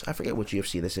is this? I forget what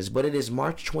UFC this is, but it is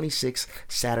March 26th,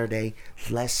 Saturday.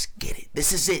 Let's get it.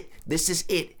 This is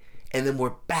it. And then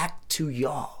we're back to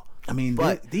y'all. I mean,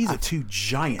 these are two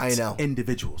giant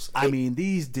individuals. I mean,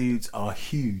 these dudes are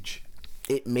huge.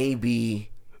 It may be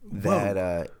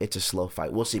that it's a slow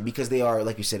fight. We'll see, because they are,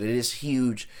 like you said, it is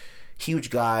huge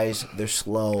guys. They're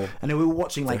slow. And then we were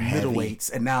watching like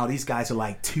middleweights, and now these guys are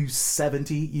like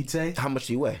 270, you'd say. How much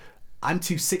do you weigh? I'm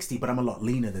 260, but I'm a lot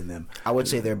leaner than them. I would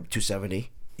say they're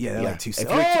 270. Yeah, they're like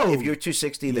 270. If you're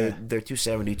 260, they're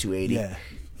 270, 280. Yeah.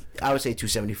 I would say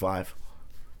 275.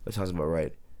 That sounds about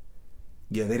right.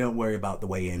 Yeah, they don't worry about the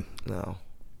weigh-in. No.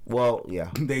 Well,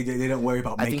 yeah. They don't worry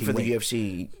about making weight. I think for the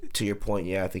UFC, to your point,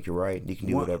 I think you're right. You can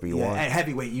do whatever you want. At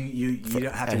heavyweight, you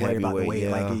don't have to worry about the weight.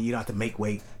 Like, you don't have to make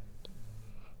weight.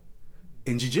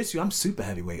 In jiu-jitsu, I'm super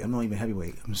heavyweight. I'm not even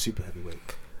heavyweight. I'm super heavyweight.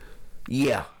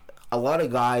 Yeah. A lot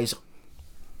of guys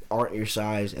aren't your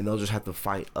size, and they'll just have to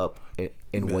fight up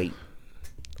in weight.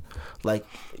 Like,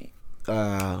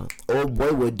 old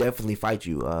boy would definitely fight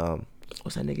you.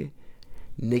 What's that nigga?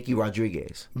 Nicky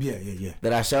Rodriguez. Yeah.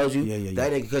 That I showed you? Yeah.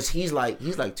 That nigga, because he's like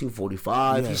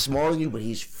 245. Yeah. He's smaller than you, but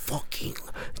he's fucking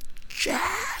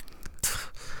jacked.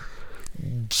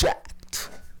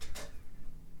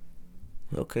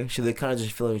 Okay, so they're kind of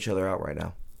just filling each other out right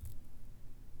now.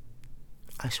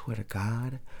 I swear to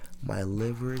God, my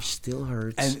liver still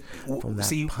hurts. And from that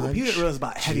see, punch. what people realize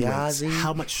about heavyweights,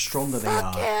 how much stronger they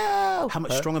are. You. How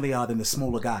much stronger they are than the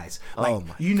smaller guys. Like,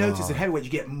 you notice in heavyweight, you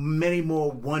get many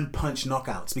more one-punch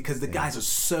knockouts because the guys are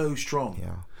so strong.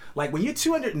 Yeah. Like, when you're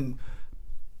 200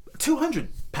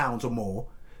 pounds or more,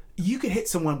 you can hit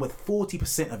someone with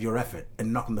 40% of your effort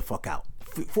and knock them the fuck out.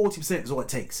 40% is all it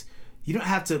takes. You don't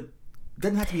have to.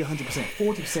 Doesn't have to be 100%.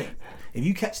 40%. If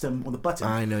you catch them on the button,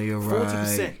 I know you're right.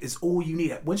 40% is all you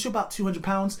need. Once you're about 200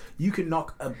 pounds, you can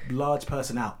knock a large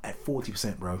person out at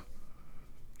 40%, bro.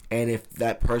 And if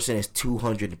that person is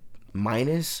 200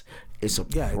 minus, it's a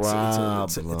problem.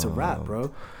 It's a wrap,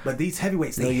 bro. But these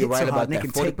heavyweights, they you're hit right so hard, about they that.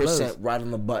 can 40% take blows. right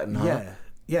on the button, huh?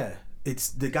 Yeah. It's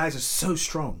the guys are so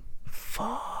strong,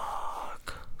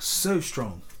 so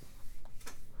strong.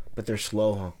 But they're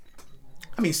slow, huh?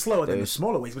 I mean, slower than the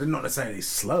smaller weights, but they're not necessarily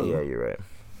slow. Yeah, you're right.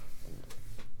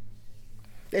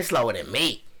 They're slower than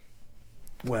me.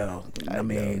 Well, I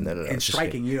mean, no, in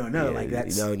striking, you don't know. Yeah, like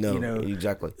that's no, you know,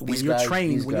 exactly. When you're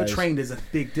trained, there's a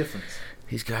big difference.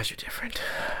 These guys are different.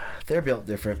 They're built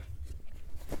different.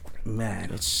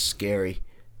 Man, it's scary.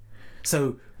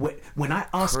 So when I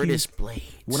ask Curtis Blades.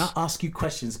 When I ask you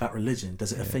questions about religion,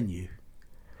 does it offend you?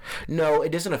 No,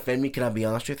 it doesn't offend me. Can I be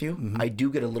honest with you? Mm-hmm. I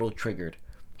do get a little triggered.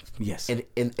 Yes.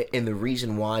 And the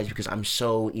reason why is because I'm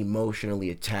so emotionally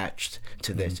attached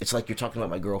to this. Mm-hmm. It's like you're talking about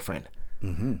my girlfriend.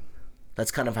 Mm-hmm.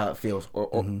 That's kind of how it feels.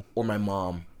 Or my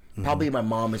mom. Mm-hmm. Probably my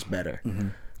mom is better. Mm-hmm.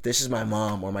 This is my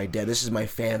mom or my dad. This is my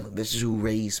family. This is who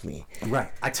raised me.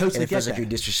 Right. I totally and it get feels that. like you're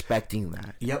disrespecting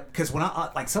that. Yep. Because when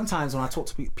sometimes when I talk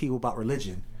to people about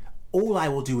religion, all I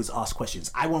will do is ask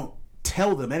questions. I won't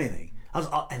tell them anything. And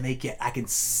I can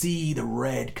see the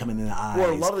red coming in the eyes.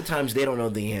 Well, a lot of the times they don't know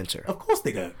the answer. Of course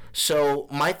they don't. So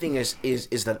my thing is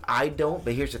that I don't.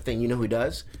 But here's the thing. You know who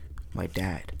does? My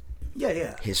dad.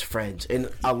 Yeah. His friends. And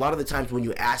a lot of the times when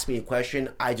you ask me a question,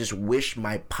 I just wish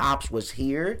my pops was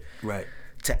here. Right.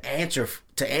 To answer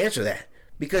that.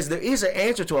 Because there is an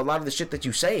answer to a lot of the shit that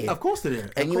you say. Of course there is.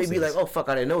 And you may be like, oh, fuck,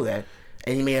 I didn't know that.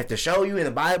 And you may have to show you in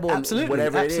the Bible,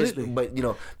 whatever it is. But,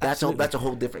 that's a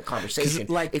whole different conversation.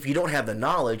 Like, if you don't have the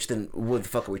knowledge, then what the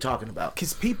fuck are we talking about?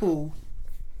 Because people,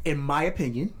 in my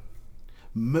opinion,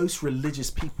 most religious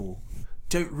people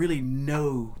don't really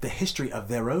know the history of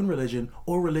their own religion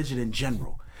or religion in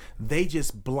general. They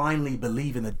just blindly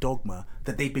believe in the dogma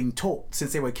that they've been taught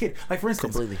since they were a kid. Like, for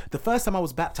instance, the first time I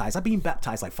was baptized, I've been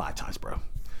baptized like 5 times, bro.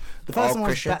 The first time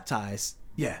Christian? I was baptized,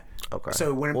 yeah. Okay.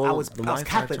 So when I was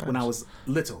Catholic when I was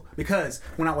little, because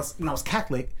when I was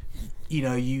Catholic,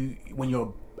 when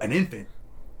you're an infant,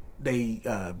 they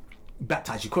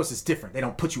baptize you. Of course, it's different. They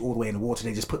don't put you all the way in the water.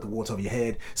 They just put the water over your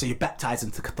head. So you're baptized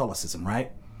into Catholicism,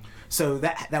 right? So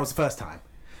that was the first time.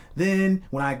 Then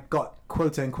when I got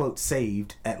quote unquote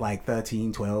saved at like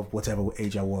 13, 12, whatever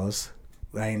age I was,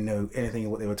 I didn't know anything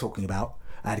of what they were talking about.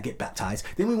 I had to get baptized.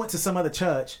 Then we went to some other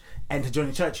church, and to join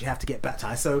the church, you have to get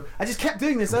baptized. So I just kept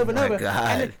doing this over and over.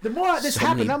 God. And the more this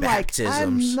happened, I'm baptisms. like,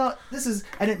 I'm not. This is,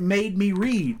 and it made me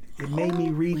read. It made me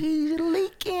read.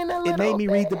 It made me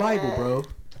read the Bible, bro,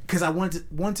 because I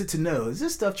wanted to know, is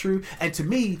this stuff true? And to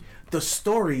me, the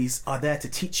stories are there to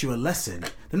teach you a lesson.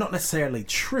 They're not necessarily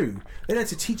true. They're there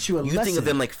to teach you a lesson. You think of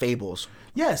them like fables.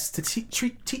 Yes, to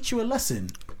teach you a lesson.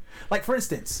 Like, for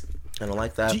instance, I don't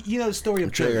like that. Do you know the story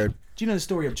of Job? Do you know the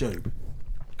story of Job?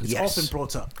 It's often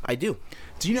brought up. I do.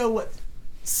 Do you know what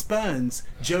spurns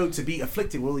Job to be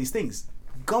afflicted with all these things?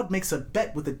 God makes a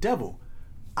bet with the devil.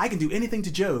 I can do anything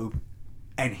to Job,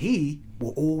 and he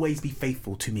will always be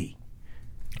faithful to me.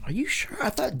 Are you sure? I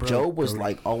thought Job was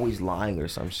like always lying or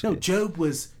some shit. No, Job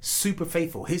was super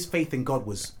faithful. His faith in God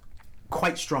was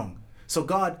quite strong. So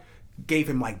God gave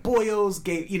him like boils,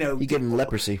 he gave him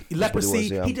leprosy.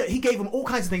 He gave him all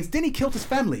kinds of things. Then he killed his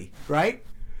family, right?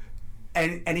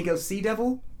 And he goes, see,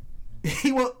 devil,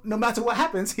 he won't, no matter what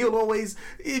happens, he'll always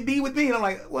be with me. And I'm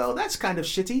like, well, that's kind of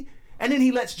shitty. And then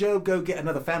he lets Job go get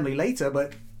another family later.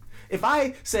 But if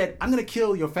I said, I'm going to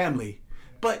kill your family,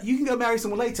 but you can go marry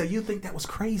someone later, you'd think that was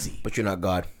crazy. But you're not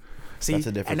God. See, that's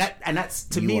the difference. And that's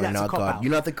to me, that's a cop out.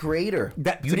 You're not the creator.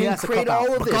 You didn't create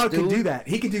all of this, God can do that.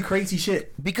 He can do crazy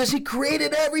shit. Because he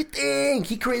created everything.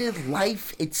 He created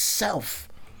life itself.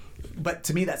 But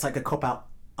to me, that's like a cop out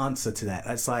answer to that.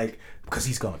 That's like, because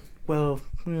he's God. Well,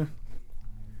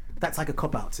 that's like a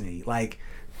cop out to me. Like,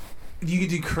 you can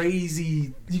do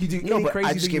crazy. You can do any crazy.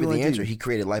 I just gave you the answer. Do. He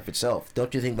created life itself.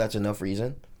 Don't you think that's enough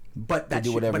reason? But that's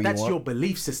your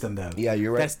belief system, though. Yeah,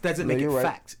 you're right. That doesn't make it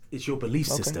fact. It's your belief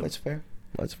system. That's fair.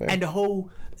 And the whole.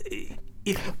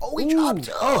 He dropped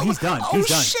him. Oh, he's done. Oh,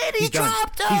 shit, he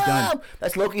dropped him. He's done.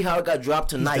 That's Loki how it got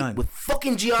dropped tonight with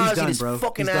fucking Giazzi, this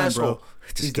fucking asshole.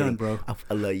 He's done, bro.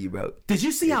 I love you, bro. Did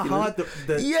you see how hard the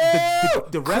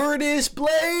ref, Curtis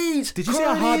Blades? Did you see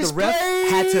how hard the ref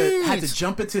had to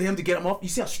jump into him to get him off? You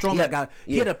see how strong that guy?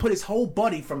 He had to put his whole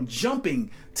body from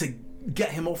jumping to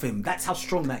get him off him. That's how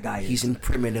strong that guy is. He's in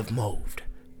primitive mode.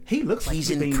 He looks like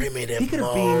he's in primitive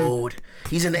mode.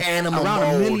 He's in animal around mode.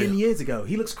 Around 1 million years ago.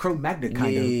 He looks Cro-Magnon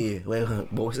kind of. Yeah. Wait,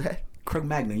 what was that?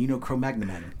 Cro-Magnon. You know Cro-Magnon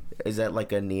man. Is that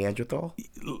like a Neanderthal?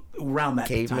 Around that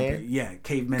Caveman? time period. Yeah,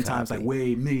 caveman times, like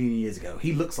way million years ago.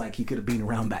 He looks like he could have been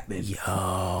around back then.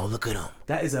 Yo, look at him.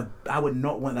 That is I would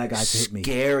not want that guy to hit me.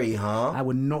 Scary, huh? I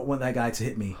would not want that guy to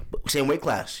hit me. Same weight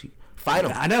class. Fight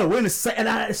him. I know, we're in the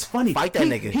and it's funny. Fight that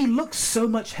nigga. He looks so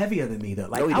much heavier than me though.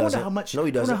 Like No, he I wonder doesn't. how much. No,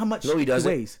 he doesn't. I wonder how much No, he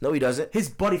doesn't. weighs. No, he doesn't. His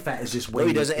body fat is just way. No,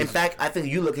 he doesn't. In fact, I think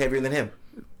you look heavier than him.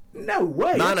 No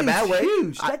way. Not in a bad way.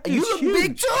 Huge. That dude's you look huge.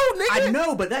 big too, nigga. I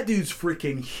know, but that dude's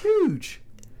freaking huge.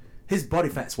 His body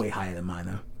fat's way higher than mine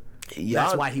though.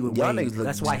 That's why he would y'all weigh. niggas look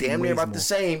That's why he damn near weighs about more. the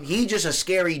same. He just a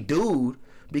scary dude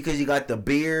because he got the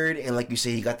beard and like you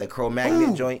say, he got the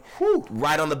Cro-Magnon joint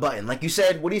right on the button. Like you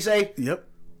said, what do you say? Yep.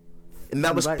 And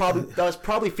that was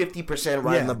probably 50%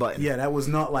 right on the button. Yeah, that was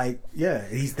not like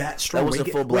he's that strong. That was a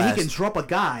full where blast. he can drop a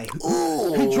guy.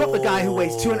 He dropped a guy who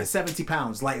weighs 270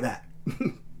 pounds like that.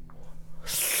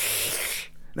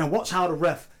 Now watch how the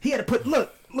ref. He had to put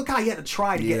look how he had to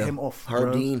try to get him off. Herb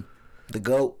bro. Dean, the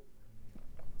GOAT.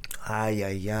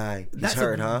 He's That's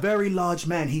hurt, a huh? very large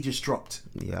man he just dropped.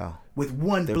 Yeah. With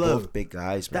one They're blow. both big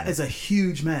guys, man. That is a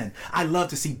huge man. I love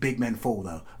to see big men fall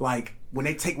though. Like when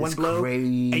they take one blow,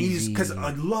 crazy. and you just because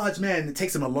a large man, it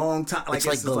takes him a long time. Like It's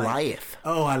like just Goliath.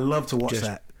 oh, I love to watch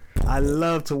that. I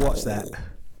love to watch that.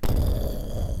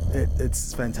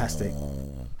 It's fantastic.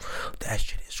 That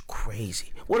shit is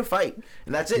crazy. What a fight.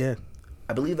 And that's it. Yeah.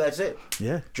 I believe that's it.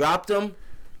 Yeah. Dropped him.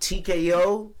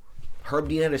 TKO. Herb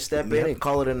Dean had to step in and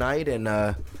call it a night. And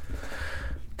there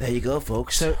you go,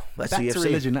 folks. So that's back UFC. to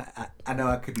religion. I know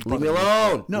I could be. Leave me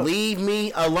alone. No. Leave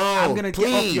me alone. I'm gonna get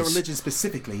off your please. religion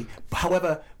specifically.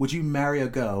 However, would you marry a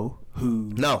girl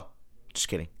who? No. Just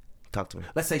kidding. Talk to me.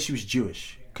 Let's say she was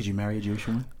Jewish. Could you marry a Jewish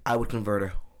woman? I would convert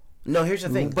her. No, here's the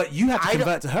thing. But you have to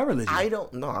convert to her religion. I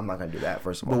don't. No, I'm not going to do that,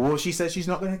 first of all. But what she says she's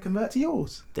not going to convert to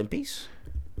yours. Then peace.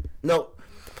 No.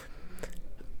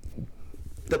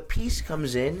 The peace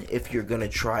comes in if you're going to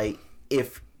try.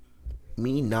 If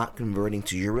me not converting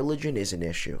to your religion is an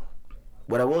issue.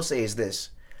 What I will say is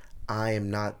this. I am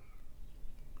not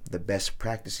the best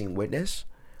practicing witness.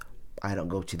 I don't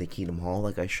go to the Kingdom Hall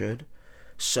like I should.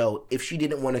 So if she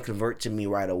didn't want to convert to me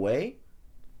right away,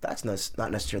 that's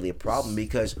not necessarily a problem,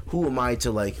 because who am I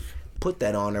to like put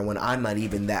that on her when I'm not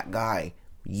even that guy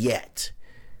yet?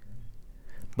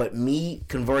 But me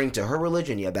converting to her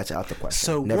religion, yeah, that's out the question.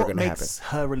 So never what gonna makes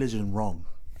happen. her religion wrong?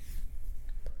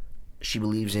 She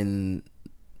believes in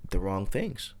the wrong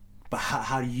things. But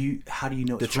how do you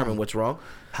know it's Determine wrong? what's wrong.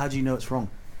 How do you know it's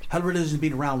wrong? Her religion's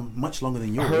been around much longer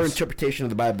than yours. Her interpretation of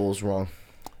the Bible is wrong.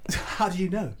 How do you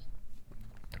know?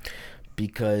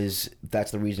 Because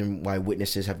that's the reason why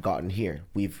witnesses have gotten here.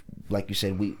 We've, like you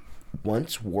said, we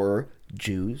once were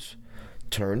Jews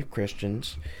turned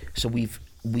Christians. So we've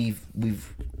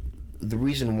the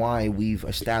reason why we've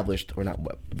established, or not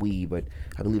we, but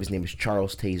I believe his name is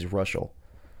Charles Tate Russell.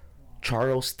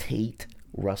 Charles Tate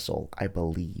Russell, I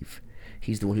believe.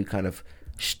 He's the one who kind of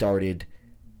started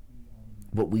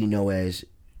what we know as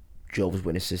Jehovah's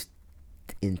Witnesses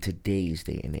in today's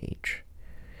day and age.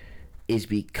 Is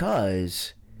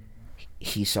because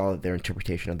he saw that their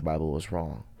interpretation of the Bible was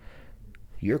wrong.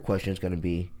 Your question is going to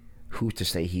be, who's to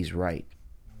say he's right?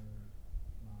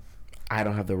 I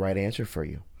don't have the right answer for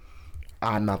you.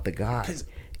 I'm not the guy.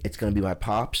 It's going to be my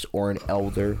pops or an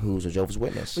elder who's a Jehovah's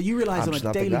Witness. But you realize I'm on just a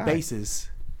not the daily guy. basis,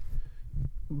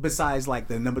 besides like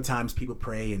the number of times people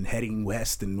pray and heading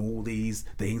west and all these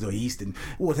things, or east and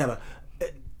whatever,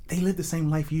 they live the same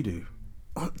life you do.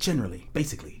 Generally,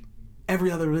 basically. Every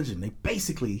other religion, they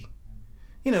basically,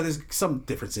 there's some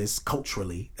differences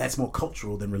culturally. That's more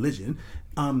cultural than religion.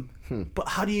 But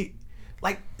how do you,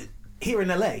 like, here in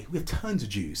LA, we have tons of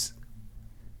Jews.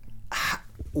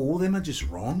 All of them are just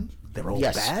wrong? They're all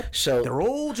bad? So they're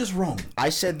all just wrong. I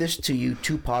said this to you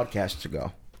 2 podcasts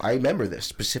ago. I remember this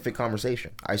specific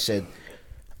conversation. I said,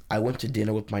 I went to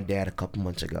dinner with my dad a couple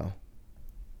months ago.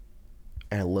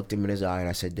 And I looked him in his eye and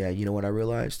I said, Dad, you know what I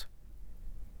realized?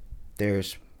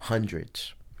 There's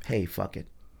hundreds, hey, fuck it,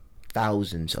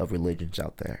 thousands of religions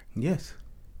out there. Yes.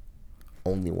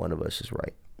 Only one of us is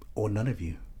right. Or none of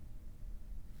you.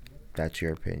 That's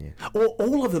your opinion. Or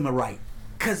all of them are right.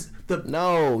 Because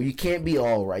No, you can't be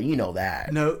all right. You know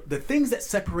that. No, the things that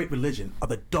separate religion are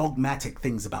the dogmatic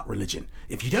things about religion.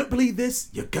 If you don't believe this,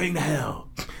 you're going to hell.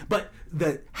 But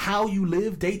the how you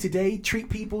live day to day, treat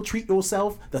people, treat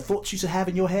yourself, the thoughts you should have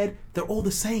in your head, they're all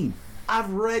the same.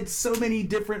 I've read so many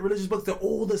different religious books, they're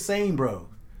all the same, bro.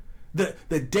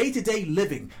 The day to day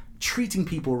living, treating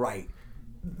people right,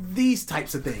 these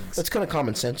types of things. That's kind of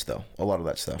common sense, though, a lot of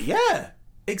that stuff. Yeah,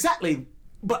 exactly.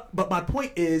 But my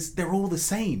point is, they're all the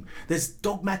same. There's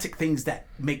dogmatic things that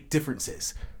make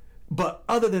differences. But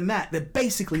other than that, they're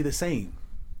basically the same.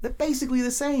 They're basically the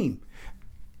same.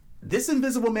 This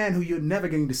invisible man who you're never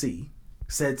going to see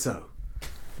said so.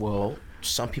 Well,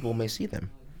 some people may see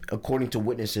them. According to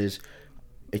witnesses,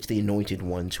 it's the anointed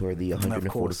ones who are the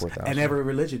 144,000. And every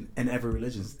religion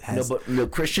has. No,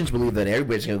 Christians believe that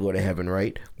everybody's going to go to heaven,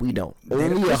 right? We don't.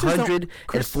 Only Christians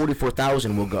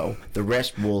 144,000 will go. The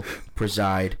rest will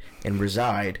preside and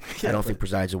reside. Yeah, I don't think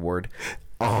preside's a word.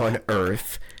 On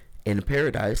earth in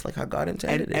paradise, like how God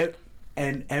intended it.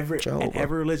 And every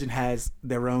religion has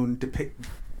their own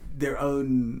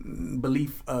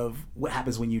belief of what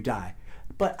happens when you die.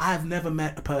 But I've never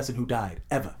met a person who died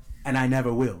ever, and I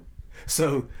never will.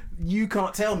 So you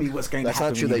can't tell me what's going to happen.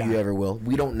 That's not true that you ever will.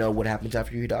 We don't know what happens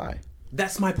after you die.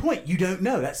 That's my point. You don't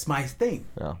know. That's my thing.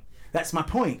 Yeah. That's my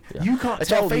point. Yeah. You can't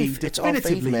tell me definitively. It's all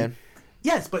faith, man.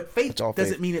 Yes, but faith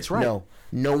doesn't mean it's right.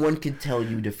 No one can tell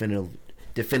you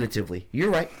definitively.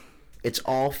 You're right. It's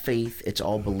all faith. It's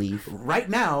all belief. Right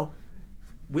now,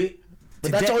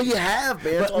 But that's all you have,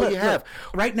 man. That's all you have.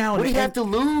 Right now, what do you have to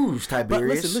lose,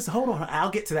 Tiberius? But listen, hold on.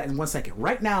 I'll get to that in 1 second.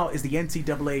 Right now is the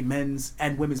NCAA men's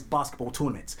and women's basketball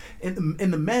tournaments. In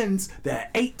the men's, there are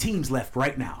 8 teams left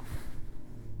right now.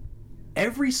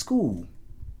 Every school,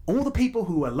 all the people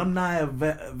who are alumni of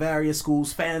various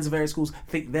schools, fans of various schools,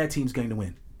 think their team's going to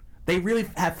win. They really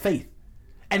have faith.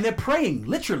 And they're praying,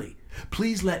 literally,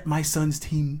 please let my son's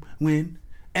team win.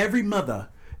 Every mother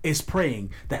is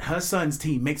praying that her son's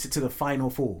team makes it to the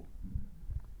Final Four.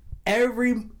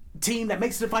 Every team that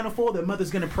makes it to the Final Four, their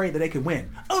mother's going to pray that they can win.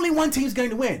 Only one team's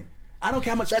going to win. I don't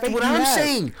care how much faith you have. That's what I'm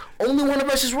saying. Only one of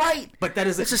us is right. But that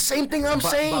is it's the same thing I'm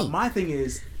saying. But my thing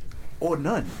is, or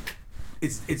none.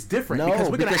 It's different. No,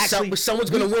 because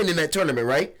someone's going to win in that tournament,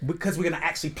 right? Because we're going to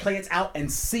actually play it out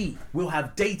and see. We'll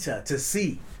have data to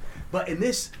see. But in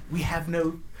this, we have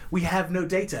no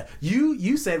data.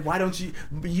 You said, why don't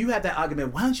you had that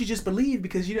argument, why don't you just believe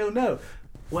because you don't know?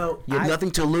 Well, you have nothing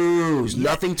to lose. Yeah.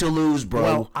 Nothing to lose, bro.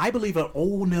 Well, I believe an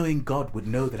all-knowing God would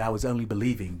know that I was only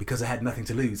believing because I had nothing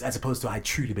to lose, as opposed to I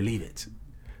truly believe it.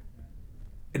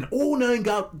 An all-knowing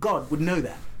God would know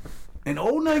that. An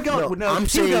all-knowing God would know.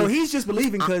 He's just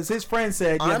believing because his friend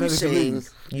said you have nothing to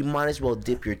lose. You might as well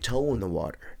dip your toe in the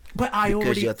water. But I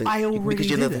already did that. I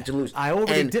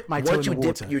already dipped my toe in the water.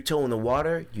 Once you dip your toe in the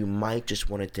water, you might just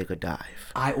want to take a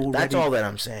dive. That's all that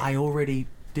I'm saying. I already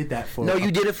did that for... No,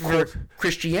 you did it for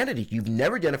Christianity. You've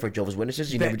never done it for Jehovah's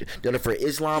Witnesses. You've never done it for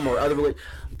Islam or other religions.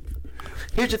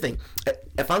 Here's the thing.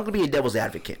 If I'm going to be a devil's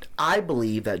advocate, I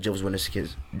believe that Jehovah's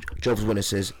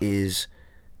Witnesses is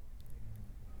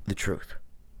the truth.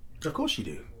 Of course you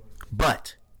do.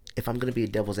 But if I'm going to be a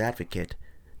devil's advocate...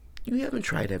 You haven't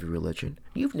tried every religion.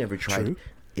 You've never tried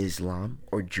Islam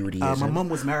or Judaism. My mom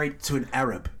was married to an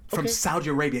Arab from Saudi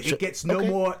Arabia. It gets no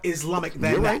more Islamic than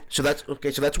that. Right. So that's one.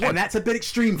 And that's a bit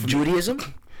extreme for Judaism? me.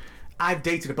 I've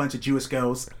dated a bunch of Jewish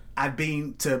girls. I've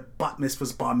been to bat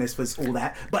mitzvahs, bar mitzvahs, all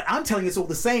that. But I'm telling you, it's all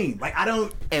the same. Like, I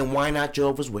don't... And why not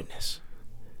Jehovah's Witness?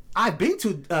 I've been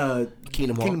to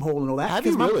Kingdom Hall and all that. Have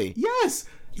you really? Yes.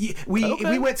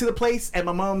 We went to the place, and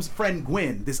my mom's friend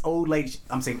Gwen, this old lady,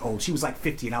 I'm saying old, she was like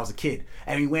 50 and I was a kid,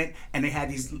 and we went and they had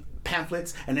these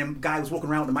pamphlets, and then guy was walking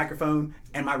around with the microphone,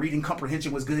 and my reading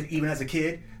comprehension was good even as a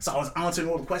kid, so I was answering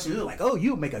all the questions. They were like, oh,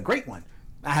 you'll make a great one.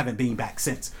 I haven't been back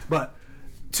since, but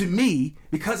to me,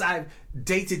 because I've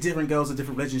dated different girls of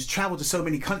different religions, traveled to so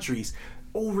many countries,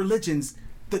 all religions,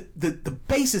 the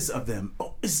basis of them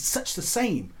is such the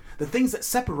same. The things that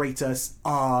separate us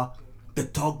are the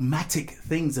dogmatic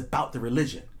things about the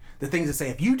religion. The things that say,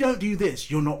 if you don't do this,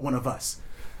 you're not one of us.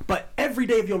 But every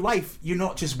day of your life, you're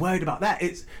not just worried about that.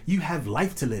 It's you have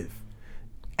life to live.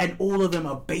 And all of them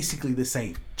are basically the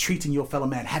same. Treating your fellow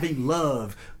man, having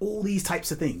love, all these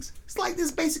types of things. It's like this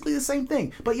basically the same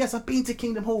thing. But yes, I've been to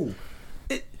Kingdom Hall.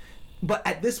 But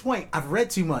at this point, I've read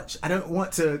too much. I don't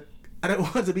want to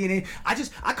be in any...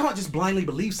 I can't just blindly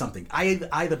believe something. I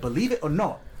either believe it or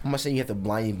not. I'm not saying you have to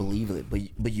blindly believe it,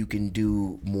 but you can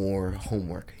do more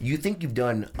homework. You think you've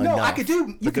done enough. No, I could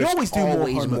do. You can always do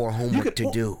more homework to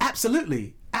do.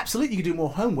 Absolutely, you can do more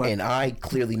homework. And I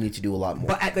clearly need to do a lot more.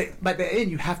 But at the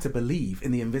end, you have to believe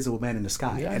in the invisible man in the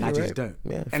sky, and I just don't.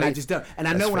 Yeah, and I just don't. And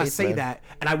I know when I say that,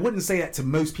 and I wouldn't say that to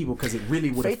most people because it really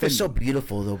would offend me. Faith is so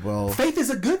beautiful, though, bro. Faith is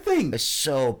a good thing. It's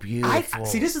so beautiful.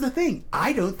 See, this is the thing.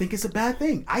 I don't think it's a bad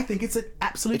thing. I think it's an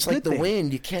absolute good thing. It's like the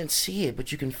wind. You can't see it,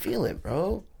 but you can feel it,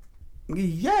 bro.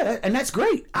 Yeah, and that's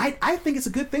great. I think it's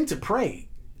a good thing to pray.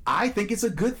 I think it's a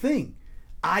good thing.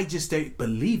 I just don't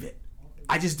believe it.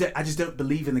 I just don't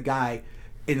believe in the guy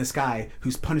in the sky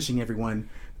who's punishing everyone.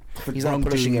 He's not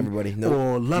punishing everybody. No,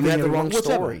 or loving you have the wrong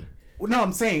story. No,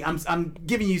 I'm saying I'm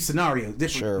giving you scenarios,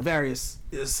 different various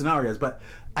scenarios, but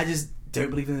I just don't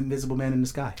believe in the invisible man in the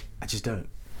sky. I just don't.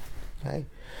 Hey,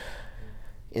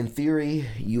 in theory,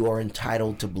 you are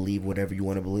entitled to believe whatever you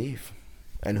want to believe,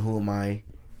 and who am I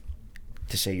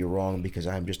to say you're wrong? Because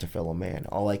I'm just a fellow man.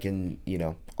 All I can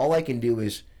do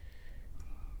is,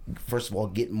 first of all,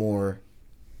 get more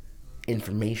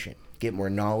information, get more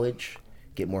knowledge,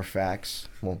 get more facts.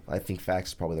 Well, I think facts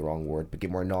is probably the wrong word, but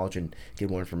get more knowledge and get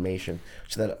more information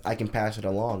so that I can pass it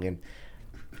along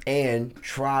and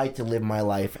try to live my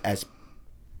life as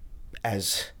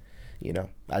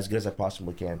good as I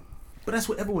possibly can. But that's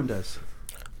what everyone does.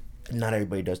 Not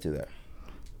everybody does do that.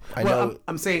 I well, know.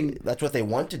 I'm saying that's what they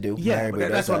want to do. Yeah,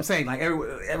 that's what I'm saying. Like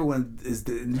everyone is.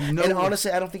 And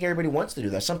honestly, I don't think everybody wants to do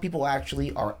that. Some people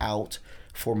actually are out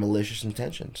for malicious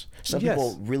intentions. Some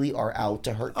people really are out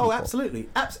to hurt people. Oh, absolutely,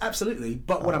 absolutely.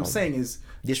 But what I'm saying is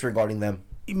disregarding them.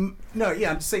 No,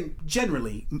 yeah, I'm just saying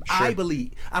generally. Sure.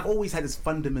 I've always had this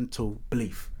fundamental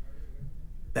belief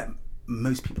that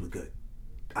most people are good.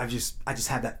 I just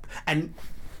have that, and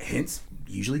hence,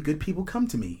 usually good people come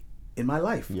to me in my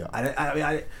life. Yeah.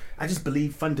 I just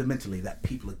believe fundamentally that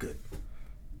people are good.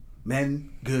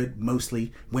 Men good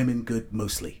mostly, women good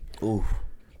mostly. Ooh.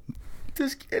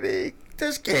 Just kidding.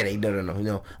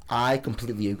 No. I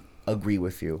completely agree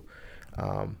with you.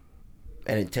 And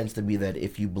it tends to be that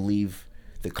if you believe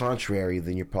the contrary,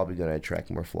 then you're probably going to attract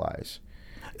more flies.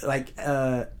 Like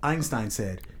Einstein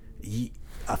said,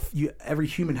 every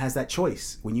human has that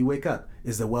choice when you wake up.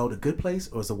 Is the world a good place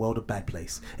or is the world a bad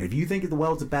place? And if you think the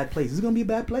world's a bad place, it's going to be a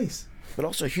bad place. But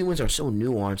also humans are so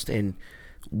nuanced, and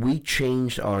we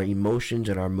changed our emotions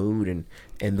and our mood and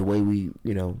the way we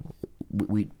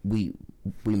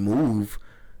move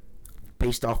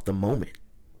based off the moment.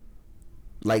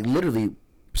 Like literally,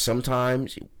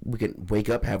 sometimes we can wake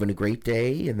up having a great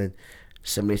day, and then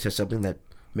somebody says something that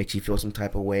makes you feel some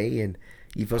type of way, and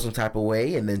you feel some type of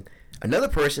way, and then another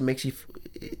person makes you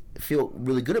feel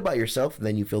really good about yourself, and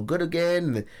then you feel good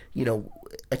again. And,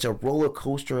 it's a roller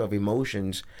coaster of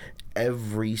emotions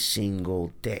every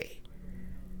single day.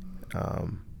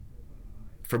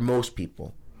 For most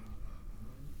people.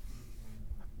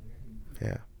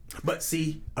 Yeah. But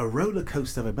see, a roller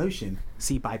coaster of emotion,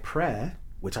 by prayer,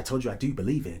 which I told you I do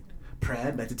believe in,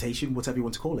 prayer, meditation, whatever you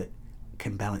want to call it,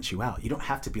 can balance you out. You don't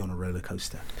have to be on a roller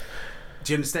coaster.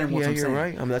 Do you understand what I'm saying? Yeah, you're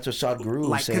right. I mean, that's what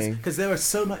Sadhguru is saying. Because there is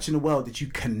so much in the world that you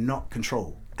cannot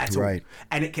control at all. Right.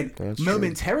 And it can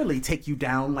momentarily take you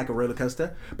down like a roller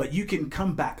coaster, but you can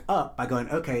come back up by going,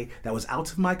 okay, that was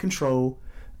out of my control,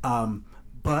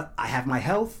 but I have my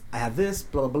health, I have this,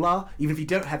 blah, blah, blah. Even if you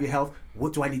don't have your health,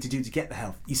 what do I need to do to get the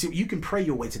health? You see, you can pray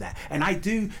your way to that. And I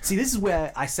do, this is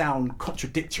where I sound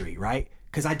contradictory, right?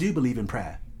 Because I do believe in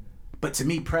prayer. But to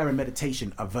me, prayer and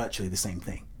meditation are virtually the same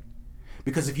thing.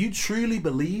 Because if you truly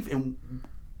believe in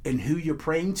who you're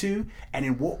praying to and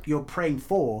in what you're praying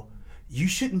for, you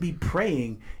shouldn't be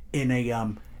praying in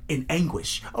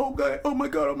anguish. Oh God, oh my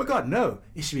God. No,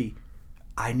 it should be,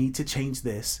 I need to change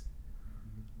this.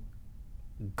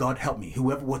 God help me,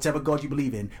 whatever God you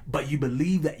believe in, but you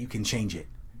believe that you can change it.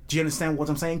 Do you understand what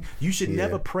I'm saying? You should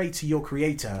never pray to your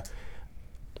Creator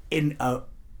in a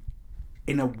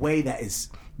way that is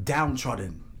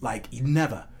downtrodden. Like,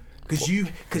 never.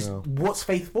 Because what's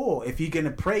faith for? If you're going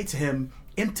to pray to Him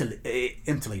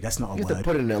emptily, that's not a word. You have to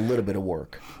put in a little bit of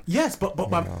work. Yes, but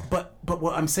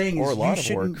what I'm saying is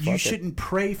you shouldn't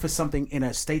pray for something in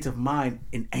a state of mind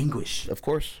in anguish. Of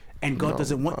course. And God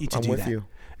doesn't want you to do that. You.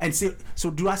 And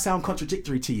so do I sound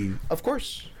contradictory to you? Of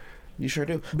course. You sure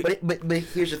do. But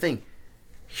here's the thing.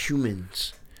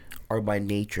 Humans are by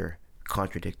nature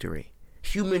contradictory.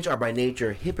 Humans are by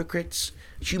nature hypocrites.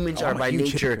 Humans are by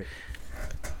nature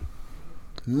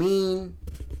mean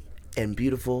and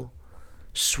beautiful,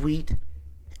 sweet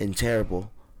and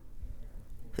terrible.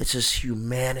 It's just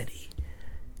humanity.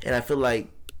 And I feel like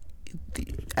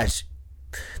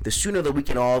the sooner that we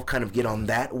can all kind of get on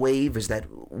that wave is that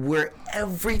we're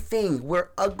everything. We're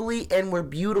ugly and we're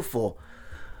beautiful.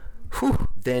 Whew,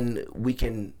 then we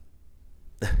can,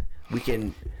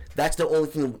 that's the only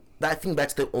thing, I think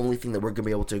that's the only thing that we're going to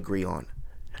be able to agree on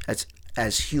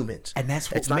as humans. And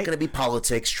that's what it's not going to be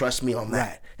politics, trust me on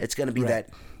that. It's going to be that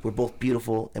we're both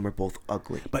beautiful and we're both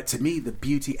ugly. But to me, the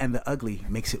beauty and the ugly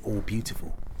makes it all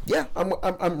beautiful. Yeah,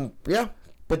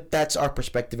 but that's our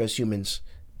perspective as humans.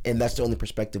 And that's the only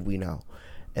perspective we know.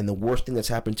 And the worst thing that's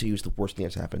happened to you is the worst thing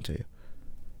that's happened to you.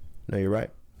 No, you're right.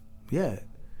 Yeah.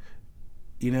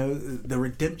 The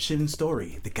redemption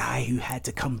story. The guy who had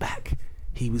to come back.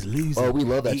 He was losing. Oh, we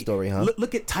love that story, huh?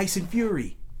 Look at Tyson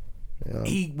Fury.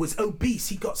 He was obese.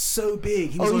 He got so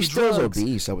big. He was Oh, on he still is drugs.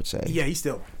 obese, I would say. Yeah, he's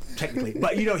still technically,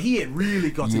 but he had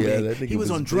really gotten Yeah, big. that nigga He was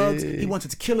was on drugs. big. He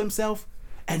wanted to kill himself,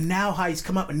 and now how he's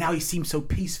come up, and now he seems so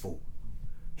peaceful.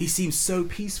 He seems so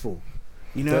peaceful.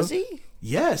 Does he?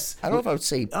 Yes. I don't know if I would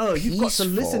say Oh, you've got to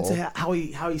listen peaceful. to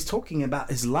how he's talking about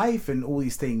his life and all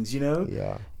these things.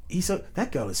 Yeah.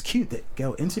 That girl is cute. That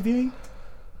girl interviewing.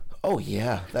 Oh,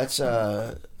 yeah. That's,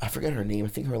 I forget her name. I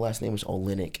think her last name was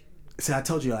Olenek. See, I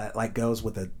told you I like girls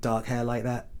with the dark hair like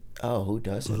that. Oh, who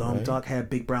doesn't? Long right? dark hair,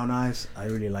 big brown eyes. I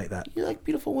really like that. You like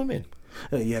beautiful women.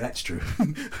 Yeah, that's true. I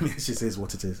mean, it just is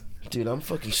what it is. Dude, I'm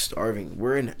fucking starving.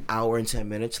 We're an hour and 10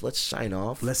 minutes. Let's sign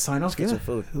off. Let's sign off. Get Yeah, some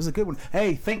food. It was a good one.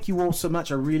 Hey, thank you all so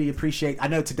much. I really appreciate. I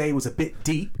know today was a bit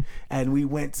deep, and we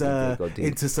went go deep.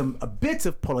 into a bit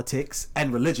of politics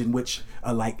and religion, which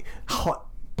are like hot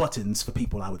buttons for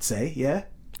people, I would say. Yeah,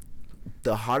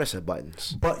 The hottest of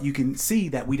buttons. but you can see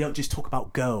that we don't just talk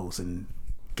about girls and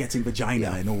getting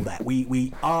vagina and all that.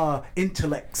 We are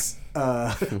intellects.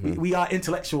 We are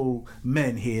intellectual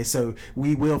men here, so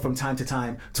we will from time to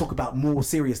time talk about more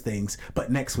serious things.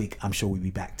 But next week, I'm sure we'll be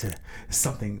back to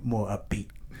something more upbeat.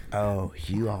 Oh,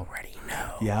 you already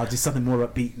know. Yeah, I'll do something more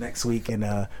upbeat next week,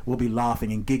 and we'll be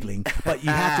laughing and giggling. But you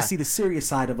have to see the serious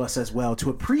side of us as well to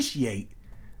appreciate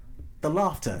the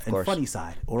laughter and course. funny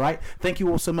side. All right? Thank you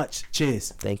all so much.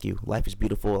 Cheers. Thank you. Life is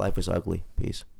beautiful. Life is ugly. Peace.